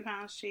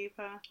 £50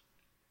 cheaper?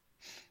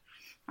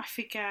 I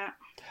forget.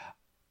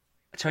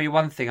 I'll tell you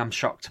one thing I'm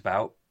shocked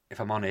about, if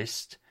I'm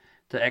honest.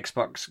 That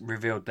Xbox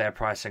revealed their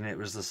pricing and it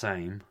was the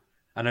same.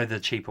 I know the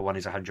cheaper one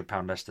is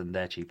 £100 less than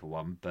their cheaper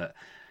one, but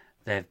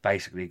they've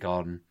basically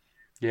gone,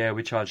 yeah,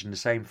 we're charging the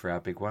same for our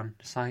big one.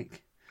 It's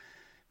like,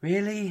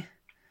 really?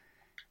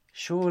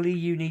 Surely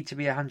you need to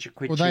be £100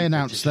 cheaper. Well, they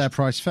announced their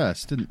price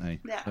first, didn't they?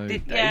 Yeah. So,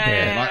 Did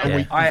they? like a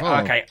week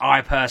before. I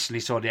personally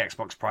saw the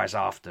Xbox price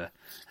after.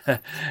 I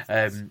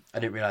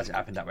didn't realise it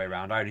happened that way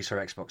around. I only saw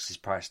Xbox's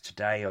price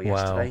today or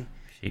yesterday. Wow,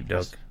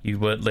 sheepdog. You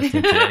weren't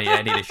listening to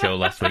any of the show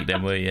last week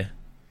then, were you?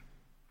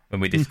 When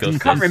we discussed I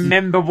can't this.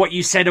 remember what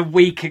you said a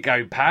week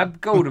ago,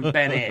 Pab. Gordon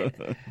Bennett.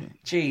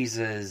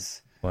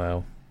 Jesus.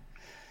 Wow.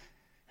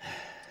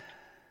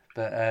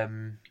 But,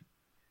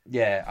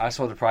 yeah, I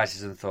saw the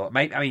prices and thought,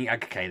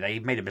 okay, they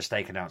made a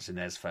mistake announcing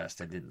theirs first,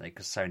 then, didn't they?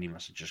 Because Sony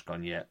must have just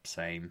gone, yep,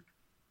 same.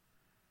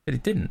 But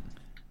it didn't.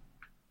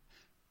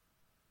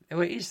 Oh,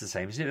 it is the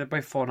same, isn't it? They're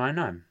both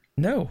 $499.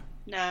 No.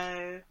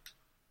 No.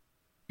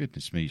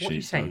 Goodness me, What are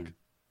you sheepdog. saying?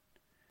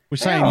 We're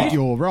saying that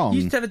you're wrong.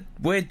 You used to have a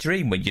weird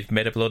dream when you've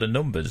made up a load of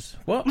numbers.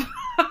 What?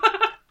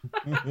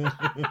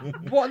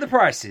 What are the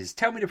prices?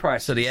 Tell me the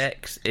prices. So the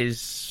X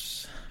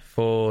is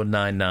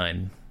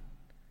 $499,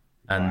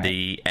 and Right.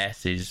 the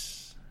S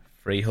is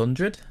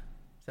 $300. Is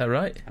that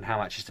right? And how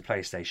much is the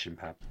PlayStation,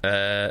 Pab?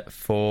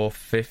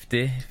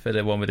 $450 for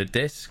the one with the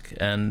disc,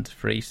 and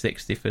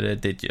 $360 for the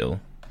digital.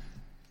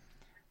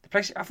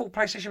 I thought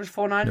PlayStation was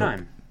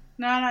 $499.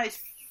 No,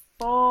 it's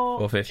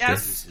 $450. $450.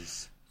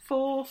 Yes,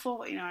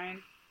 $449.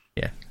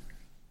 Yeah.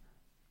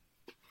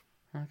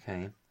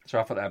 Okay. So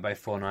I thought they were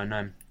both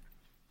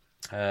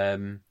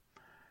 $499.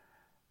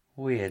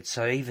 Weird.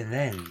 So even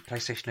then,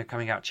 PlayStation are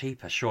coming out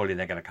cheaper. Surely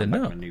they're going to come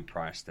They're back not. with a new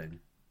price then.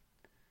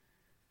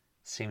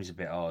 Seems a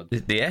bit odd.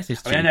 The S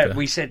is I cheaper. mean, I know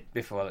we said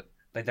before that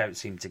they don't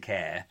seem to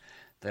care.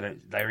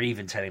 They're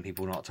even telling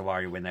people not to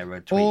worry when they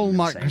were tweeting. All and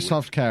saying,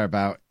 Microsoft care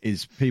about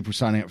is people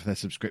signing up for their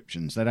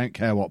subscriptions. They don't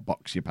care what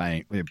box you're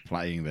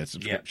playing their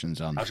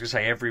subscriptions on. I was going to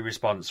say, every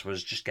response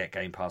was just get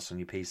Game Pass on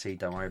your PC.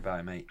 Don't worry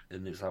about it, mate.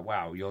 And it's like,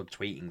 wow, you're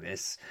tweeting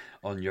this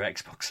on your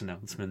Xbox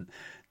announcement.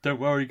 Don't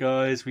worry,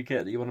 guys. We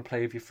get that you want to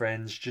play with your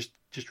friends. Just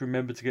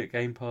remember to get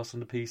Game Pass on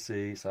the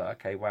PC. So,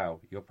 okay,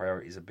 wow, your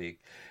priorities are big.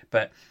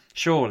 But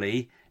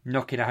surely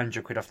knocking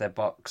 £100 off their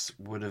box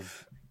would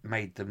have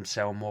made them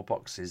sell more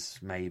boxes,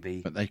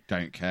 maybe. But they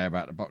don't care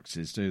about the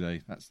boxes, do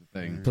they? That's the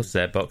thing. Plus,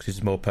 their box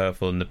is more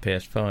powerful than the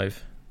PS5.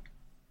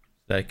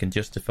 they can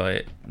justify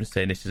it,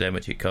 saying this is how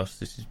much it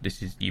costs.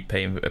 This is you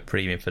paying a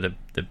premium for the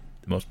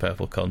most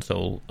powerful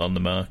console on the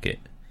market.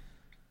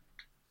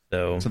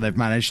 So they've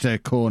managed to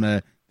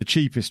corner the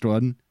cheapest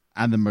one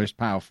and the most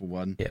powerful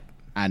one. Yep.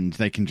 And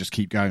they can just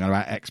keep going on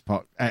about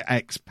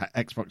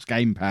Xbox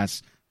Game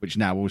Pass, which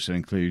now also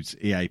includes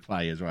EA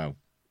Play as well.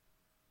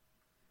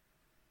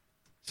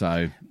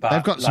 So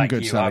they've got some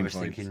good selling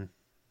points.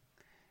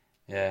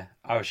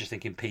 I was just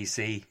thinking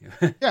PC.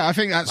 Yeah, I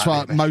think that's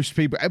what most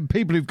people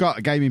who've got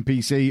a gaming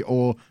PC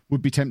or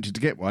would be tempted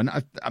to get one.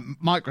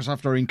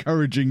 Microsoft are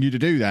encouraging you to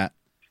do that.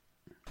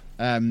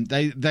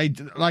 They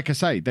like I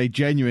say, they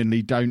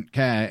genuinely don't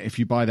care if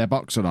you buy their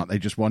box or not. They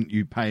just want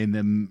you paying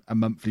them a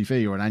monthly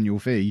fee or an annual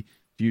fee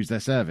to use their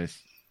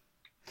service.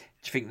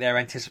 Do you think they're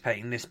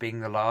anticipating this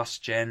being the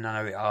last gen?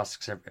 I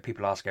know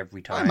people ask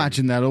every time. I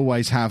imagine they'll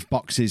always have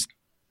boxes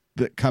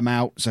that come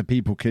out so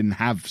people can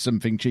have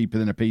something cheaper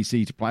than a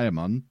PC to play them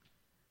on.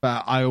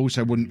 But I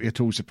also wouldn't be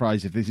at all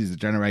surprised if this is the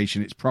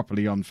generation it's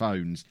properly on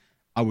phones.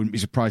 I wouldn't be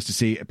surprised to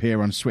see it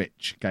appear on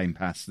Switch Game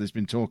Pass. There's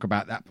been talk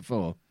about that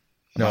before.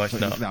 No, it's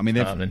not. I mean,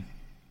 definitely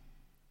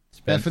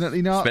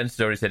not. Spencer's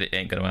already said it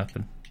ain't going to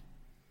happen.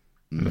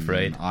 I'm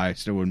afraid. I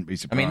still wouldn't be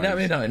surprised. I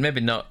mean,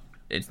 maybe not.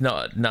 It's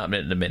not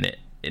happening at the minute.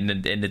 In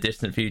the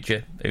distant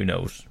future, who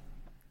knows?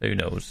 Who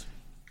knows?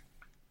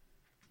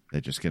 They're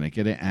just going to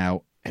get it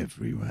out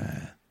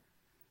everywhere.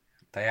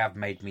 They have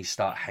made me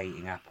start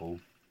hating Apple.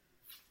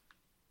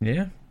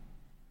 Yeah.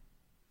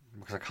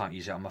 Because I can't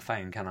use it on my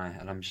phone, can I?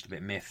 And I'm just a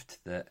bit miffed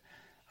that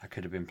I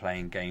could have been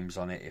playing games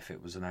on it if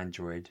it was an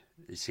Android.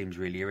 It seems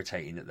really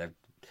irritating that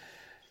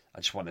I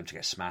just want them to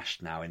get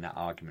smashed now in that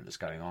argument that's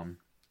going on.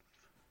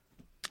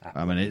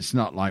 I mean, it's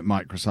not like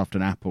Microsoft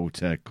and Apple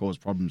to cause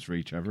problems for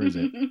each other, is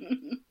it?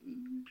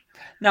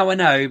 No, I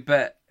know,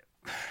 but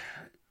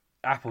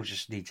Apple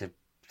just need to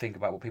think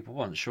about what people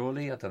want,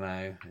 surely. I don't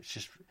know. It's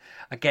just,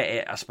 I get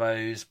it, I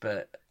suppose,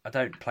 but I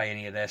don't play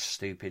any of their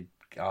stupid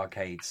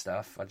arcade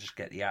stuff. I just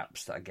get the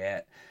apps that I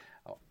get.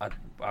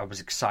 I was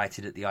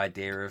excited at the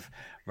idea of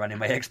running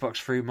my Xbox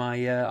through my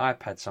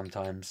iPad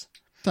sometimes.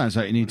 Sounds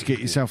like you need to get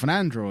yourself an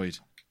Android.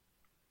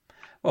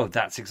 Well,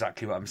 that's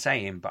exactly what I'm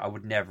saying, but I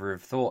would never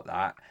have thought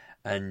that.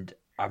 And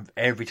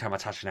every time I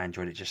touch an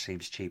Android, it just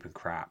seems cheap and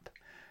crap.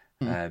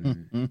 I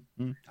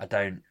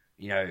don't,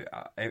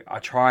 I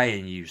try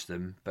and use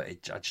them, but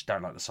I just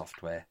don't like the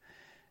software.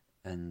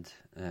 And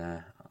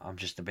I'm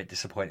just a bit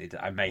disappointed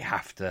that I may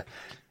have to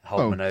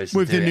hold my nose.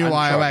 With the new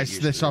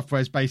iOS, the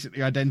software is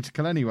basically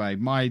identical anyway.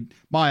 My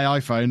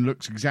iPhone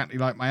looks exactly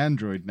like my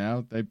Android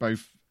now. They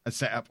both are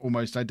set up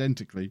almost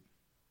identically.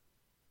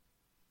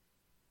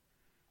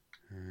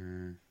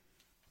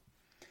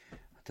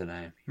 I don't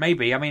know.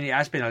 Maybe. I mean, it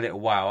has been a little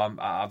while.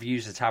 I've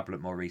used a tablet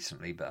more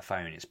recently, but a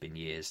phone, it's been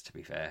years, to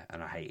be fair.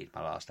 And I hated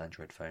my last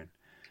Android phone.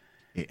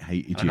 It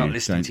hated you. I'm not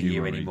listening to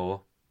you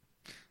anymore.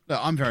 Look,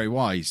 I'm very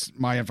wise.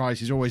 My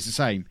advice is always the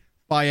same.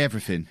 Buy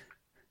everything.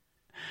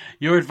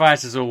 Your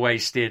advice has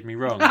always steered me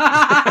wrong.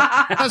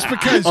 That's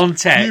because on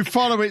tech, you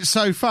follow it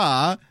so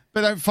far,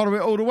 but don't follow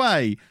it all the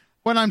way.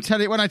 When I tell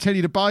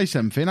you to buy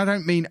something, I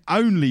don't mean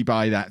only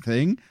buy that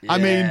thing. Yeah. I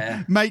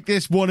mean, make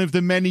this one of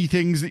the many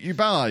things that you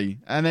buy,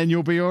 and then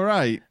you'll be all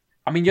right.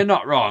 I mean, you're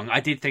not wrong.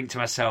 I did think to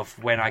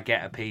myself, when I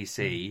get a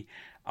PC,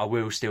 I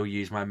will still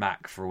use my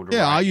Mac for all the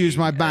writing. I use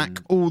my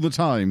Mac all the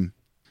time.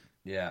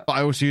 Yeah. But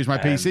I also use my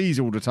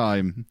PCs all the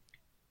time.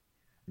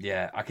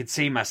 Yeah, I could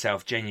see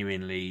myself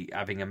genuinely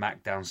having a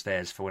Mac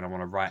downstairs for when I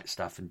want to write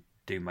stuff and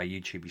do my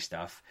YouTubey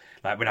stuff,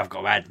 like when I've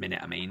got to admin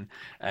it, I mean,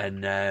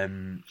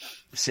 and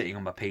sitting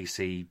on my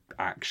PC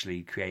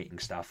actually creating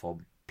stuff or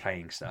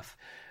playing stuff.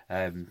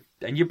 And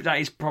that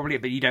is probably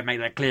it, but you don't make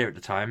that clear at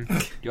the time.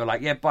 You're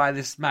like, yeah, buy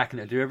this Mac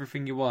and it'll do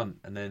everything you want.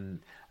 And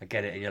then I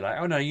get it, and you're like,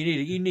 oh no,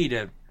 you need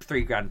a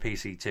 $3,000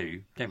 PC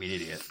too. Don't be an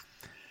idiot.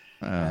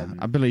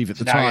 I believe at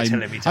the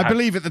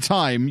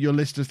time your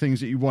list of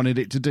things that you wanted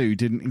it to do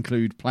didn't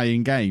include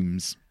playing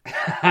games.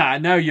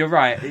 No, you're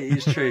right. It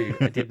is true.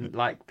 I didn't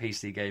like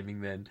PC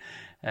gaming then.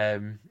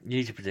 You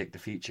need to predict the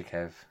future,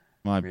 Kev.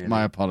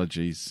 My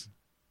apologies.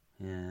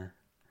 Yeah.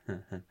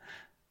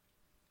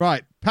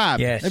 Right, Pab.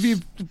 Yes. Have you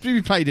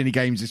played any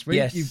games this week?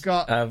 Yes. You've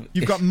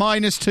got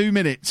minus 2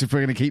 minutes if we're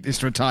going to keep this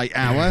to a tight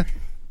hour.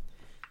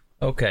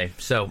 Okay,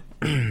 so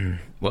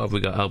what have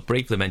we got? I'll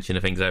briefly mention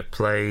the things I've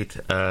played.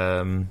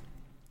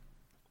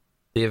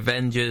 The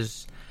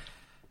Avengers.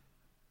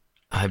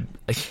 I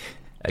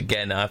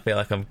feel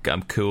like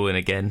I'm cooling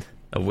again.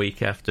 A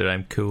week after,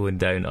 I'm cooling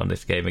down on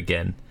this game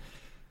again.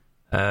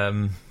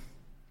 I've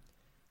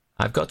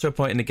got to a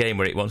point in the game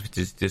where it wants me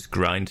to just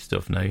grind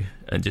stuff now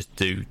and just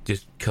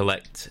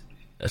collect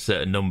a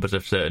certain numbers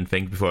of certain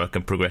things before I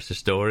can progress the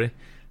story.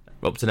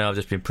 Up to now, I've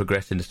just been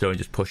progressing the story and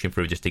just pushing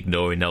through, just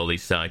ignoring all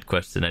these side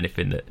quests and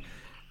anything that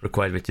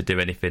requires me to do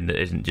anything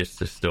that isn't just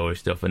the story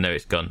stuff. And now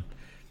it's gone.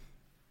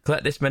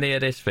 Collect this many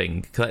of this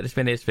thing. Collect this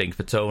many of this thing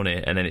for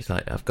Tony, and then it's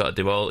like I've got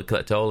to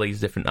collect all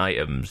these different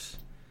items,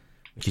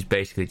 which is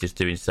basically just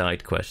doing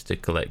side quests to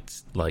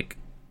collect like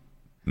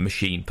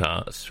machine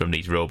parts from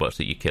these robots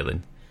that you're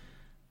killing.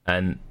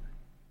 And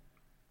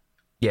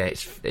yeah,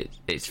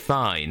 it's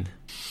fine,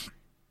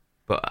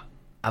 but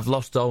I've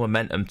lost all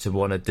momentum to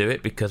want to do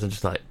it because I'm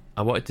just like,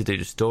 I wanted to do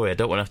the story. I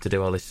don't want to have to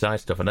do all this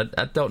side stuff, and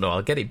I don't know.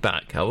 I'll get it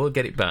back. I will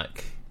get it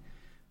back,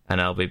 and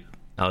I'll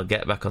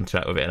get back on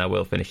track with it, and I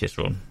will finish this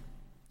run.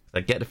 I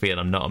get the feeling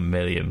I'm not a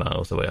million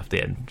miles away off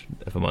the end,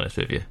 if I'm honest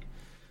with you.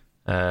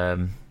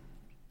 So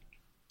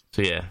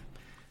yeah,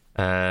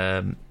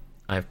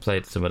 I've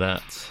played some of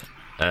that.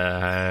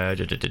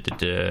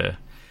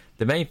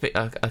 The main thing,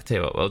 I'll tell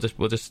you what.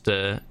 We'll just.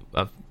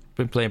 I've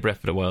been playing Breath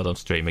of the Wild on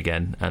stream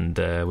again, and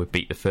we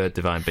beat the third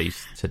Divine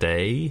Beast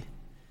today.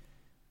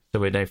 So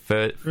we're now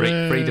three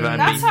Divine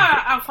Beasts.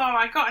 That's how far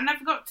I got. I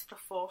never got to the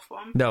fourth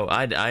one. No,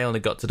 I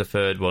only got to the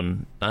third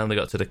one. I only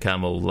got to the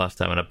camel last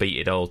time, and I beat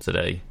it all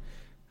today.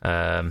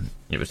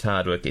 It was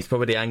hard work. It's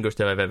probably the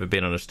angriest I've ever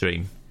been on a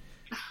stream.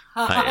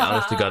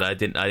 Honest to God, I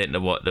didn't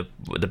know what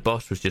the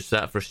boss was. Just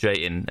that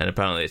frustrating, and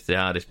apparently it's the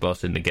hardest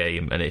boss in the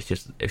game, and it's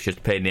just a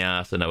pain in the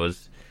ass. And I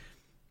was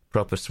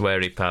proper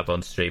sweary pab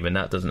on stream, and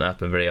that doesn't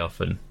happen very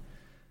often.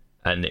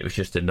 And it was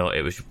just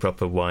it was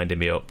proper winding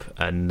me up,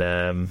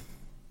 and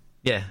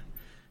yeah.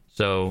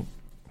 So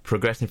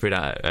progressing through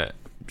that,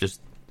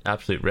 just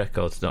absolute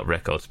records, not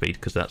record speed,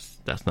 because that's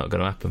not going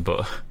to happen.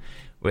 But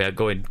we are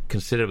going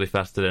considerably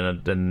faster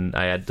than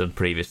I had done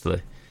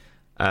previously.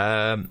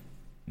 The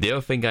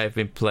other thing I've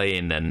been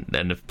playing and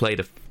have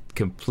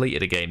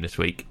completed a game this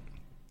week.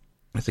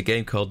 It's a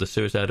game called The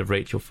Suicide of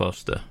Rachel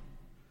Foster,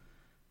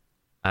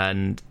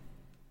 and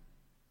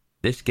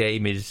this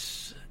game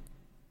is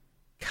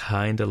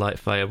kind of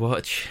like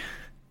Firewatch,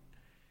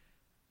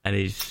 and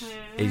is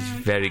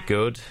very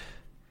good.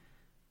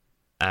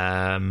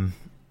 I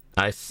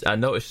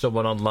noticed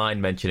someone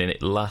online mentioning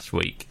it last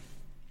week,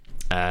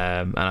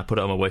 and I put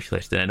it on my wish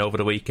list. And then over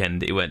the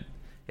weekend, it went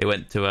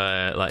to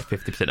like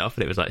 50% off,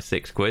 and it was like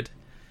 £6.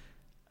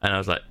 And I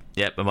was like,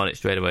 "Yep, I'm on it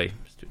straight away."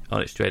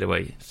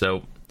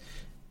 So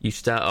you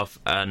start off,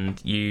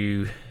 and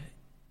you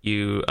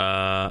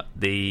are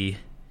the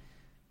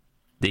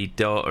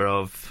daughter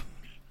of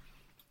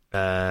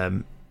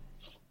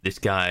this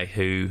guy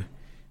who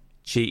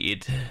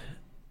cheated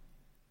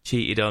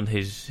on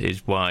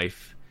his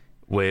wife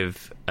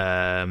with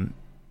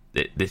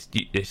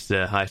this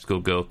high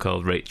school girl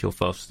called Rachel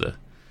Foster,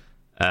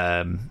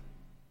 and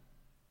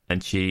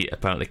she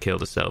apparently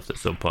killed herself at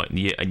some point.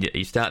 And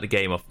you start the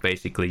game off,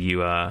 basically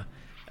you are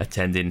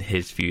attending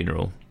his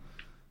funeral,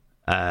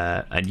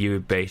 and you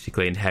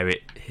basically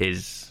inherit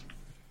his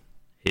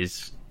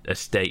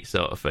estate,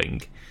 sort of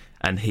thing.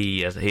 And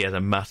he has a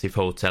massive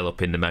hotel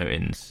up in the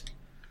mountains,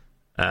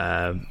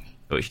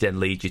 which then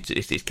leads you to...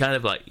 It's kind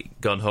of like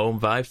Gone Home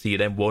vibe, so you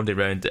then wander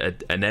around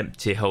an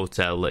empty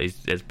hotel that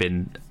has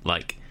been,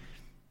 like,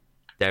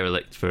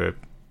 derelict for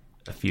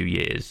a few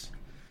years.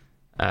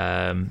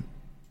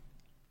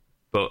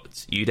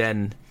 But you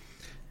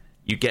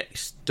get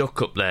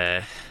stuck up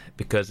there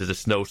because there's a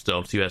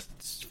snowstorm, so you're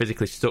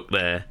physically stuck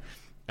there,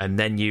 and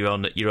then you're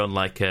on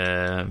like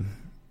a...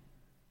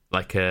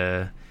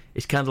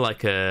 It's kind of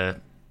like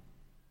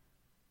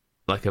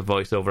a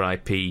voice over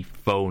IP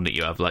phone that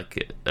you have,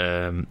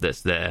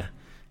 that's there.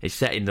 It's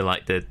set in the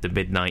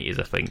mid-90s,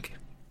 I think.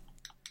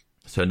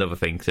 So another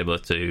thing similar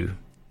to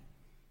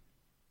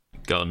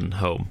Gone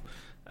Home,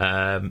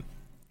 and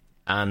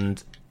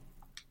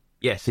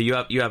yeah. So you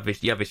have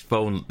this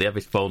phone. They have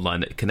this phone line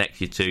that connects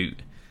you to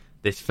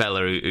this fella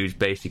who's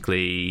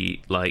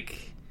basically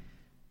like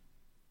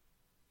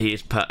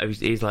he's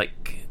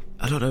like.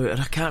 I don't know.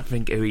 I can't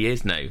think who he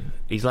is now.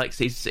 He's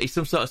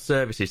some sort of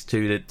services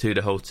to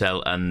the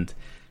hotel, and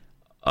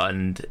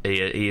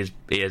he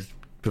has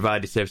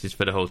provided services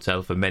for the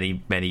hotel for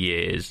many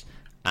years,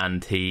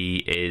 and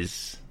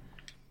he's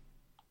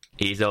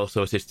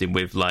also assisting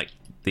with like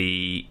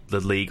the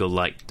legal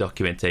like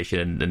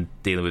documentation and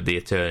dealing with the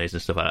attorneys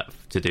and stuff like that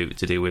to do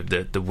with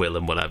the will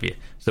and what have you.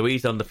 So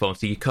he's on the phone.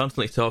 So you're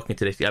constantly talking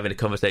to having a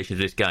conversation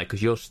with this guy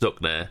because you're stuck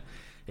there.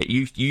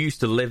 You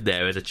used to live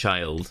there as a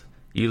child.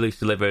 You used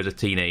to live there as a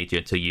teenager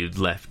until you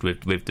left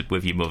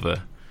with your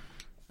mother.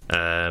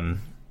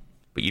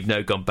 But you've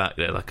now gone back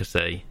there, like I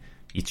say.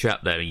 You're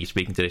trapped there and you're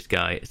speaking to this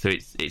guy. So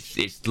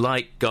it's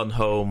like Gone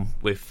Home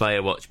with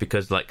Firewatch,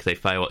 because, like say,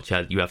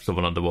 Firewatch you have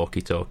someone on the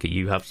walkie-talkie.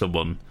 You have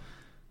someone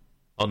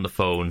on the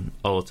phone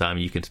all the time.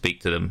 You can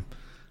speak to them.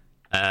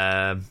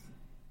 And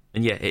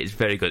yeah, it's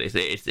very good.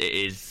 It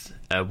is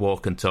a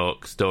walk and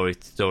talk story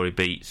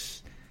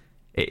beats.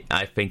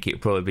 I think it'll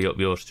probably be up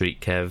your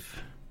street, Kev.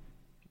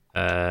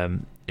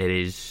 It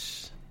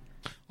is.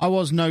 I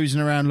was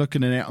nosing around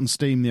looking at it on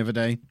Steam the other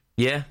day.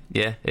 Yeah,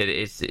 it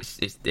is.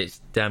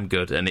 It's damn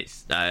good, and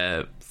it's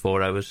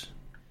 4 hours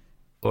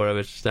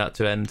start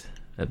to end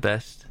at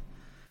best.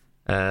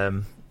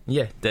 Yeah,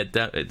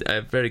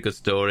 a very good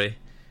story,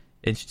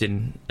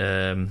 interesting.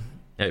 How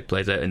it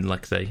plays out, and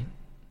like I say,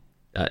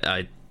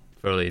 I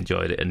thoroughly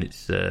enjoyed it, and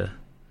it's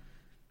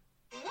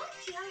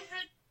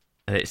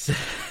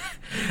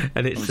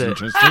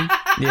Interesting.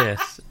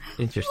 Yes,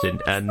 interesting,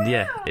 and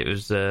yeah, it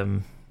was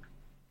well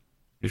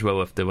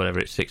worth the whatever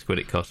it's £6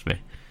 it cost me.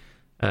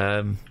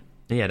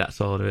 Yeah,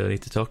 that's all I really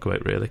need to talk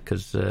about, really,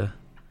 because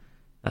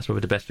That's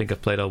probably the best thing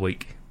I've played all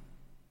week.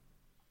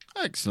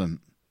 Excellent.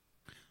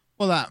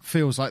 Well, that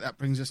feels like that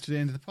brings us to the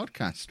end of the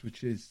podcast,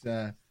 which is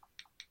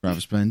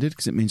rather splendid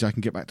because it means I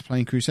can get back to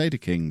playing Crusader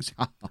Kings.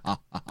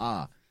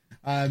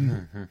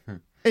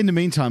 In the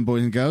meantime,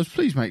 boys and girls,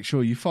 please make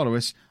sure you follow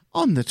us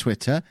on the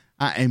Twitter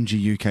at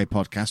MGUK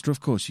Podcast, or of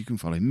course you can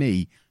follow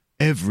me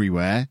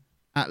everywhere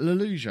at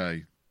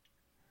Lelujo.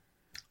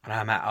 And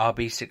I'm at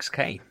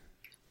RB6K.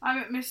 I'm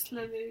at Miss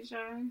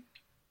Lelujo.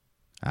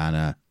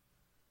 Anna.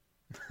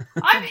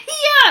 I'm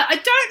here! I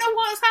don't know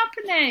what's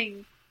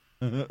happening.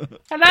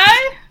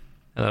 Hello?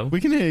 Hello.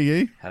 We can hear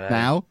you. Hello.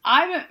 Now.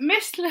 I'm at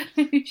Miss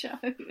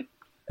Lelujo.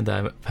 And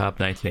I'm at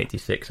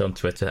Pab1986 on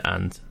Twitter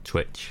and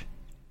Twitch.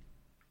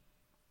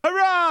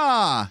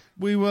 Hurrah!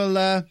 We will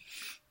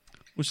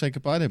we'll say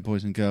goodbye then,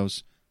 boys and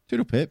girls.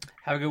 Toodle pip.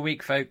 Have a good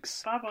week,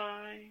 folks.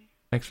 Bye-bye.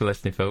 Thanks for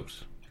listening,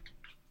 folks.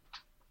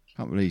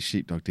 Can't believe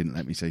Sheepdog didn't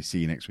let me say see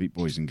you next week,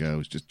 boys and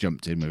girls. Just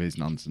jumped in with his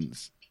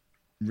nonsense.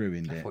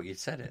 Ruined I it. thought you'd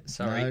said it.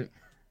 Sorry. No.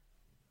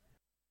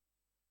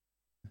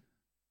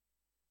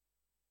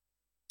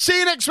 See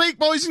you next week,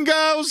 boys and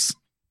girls.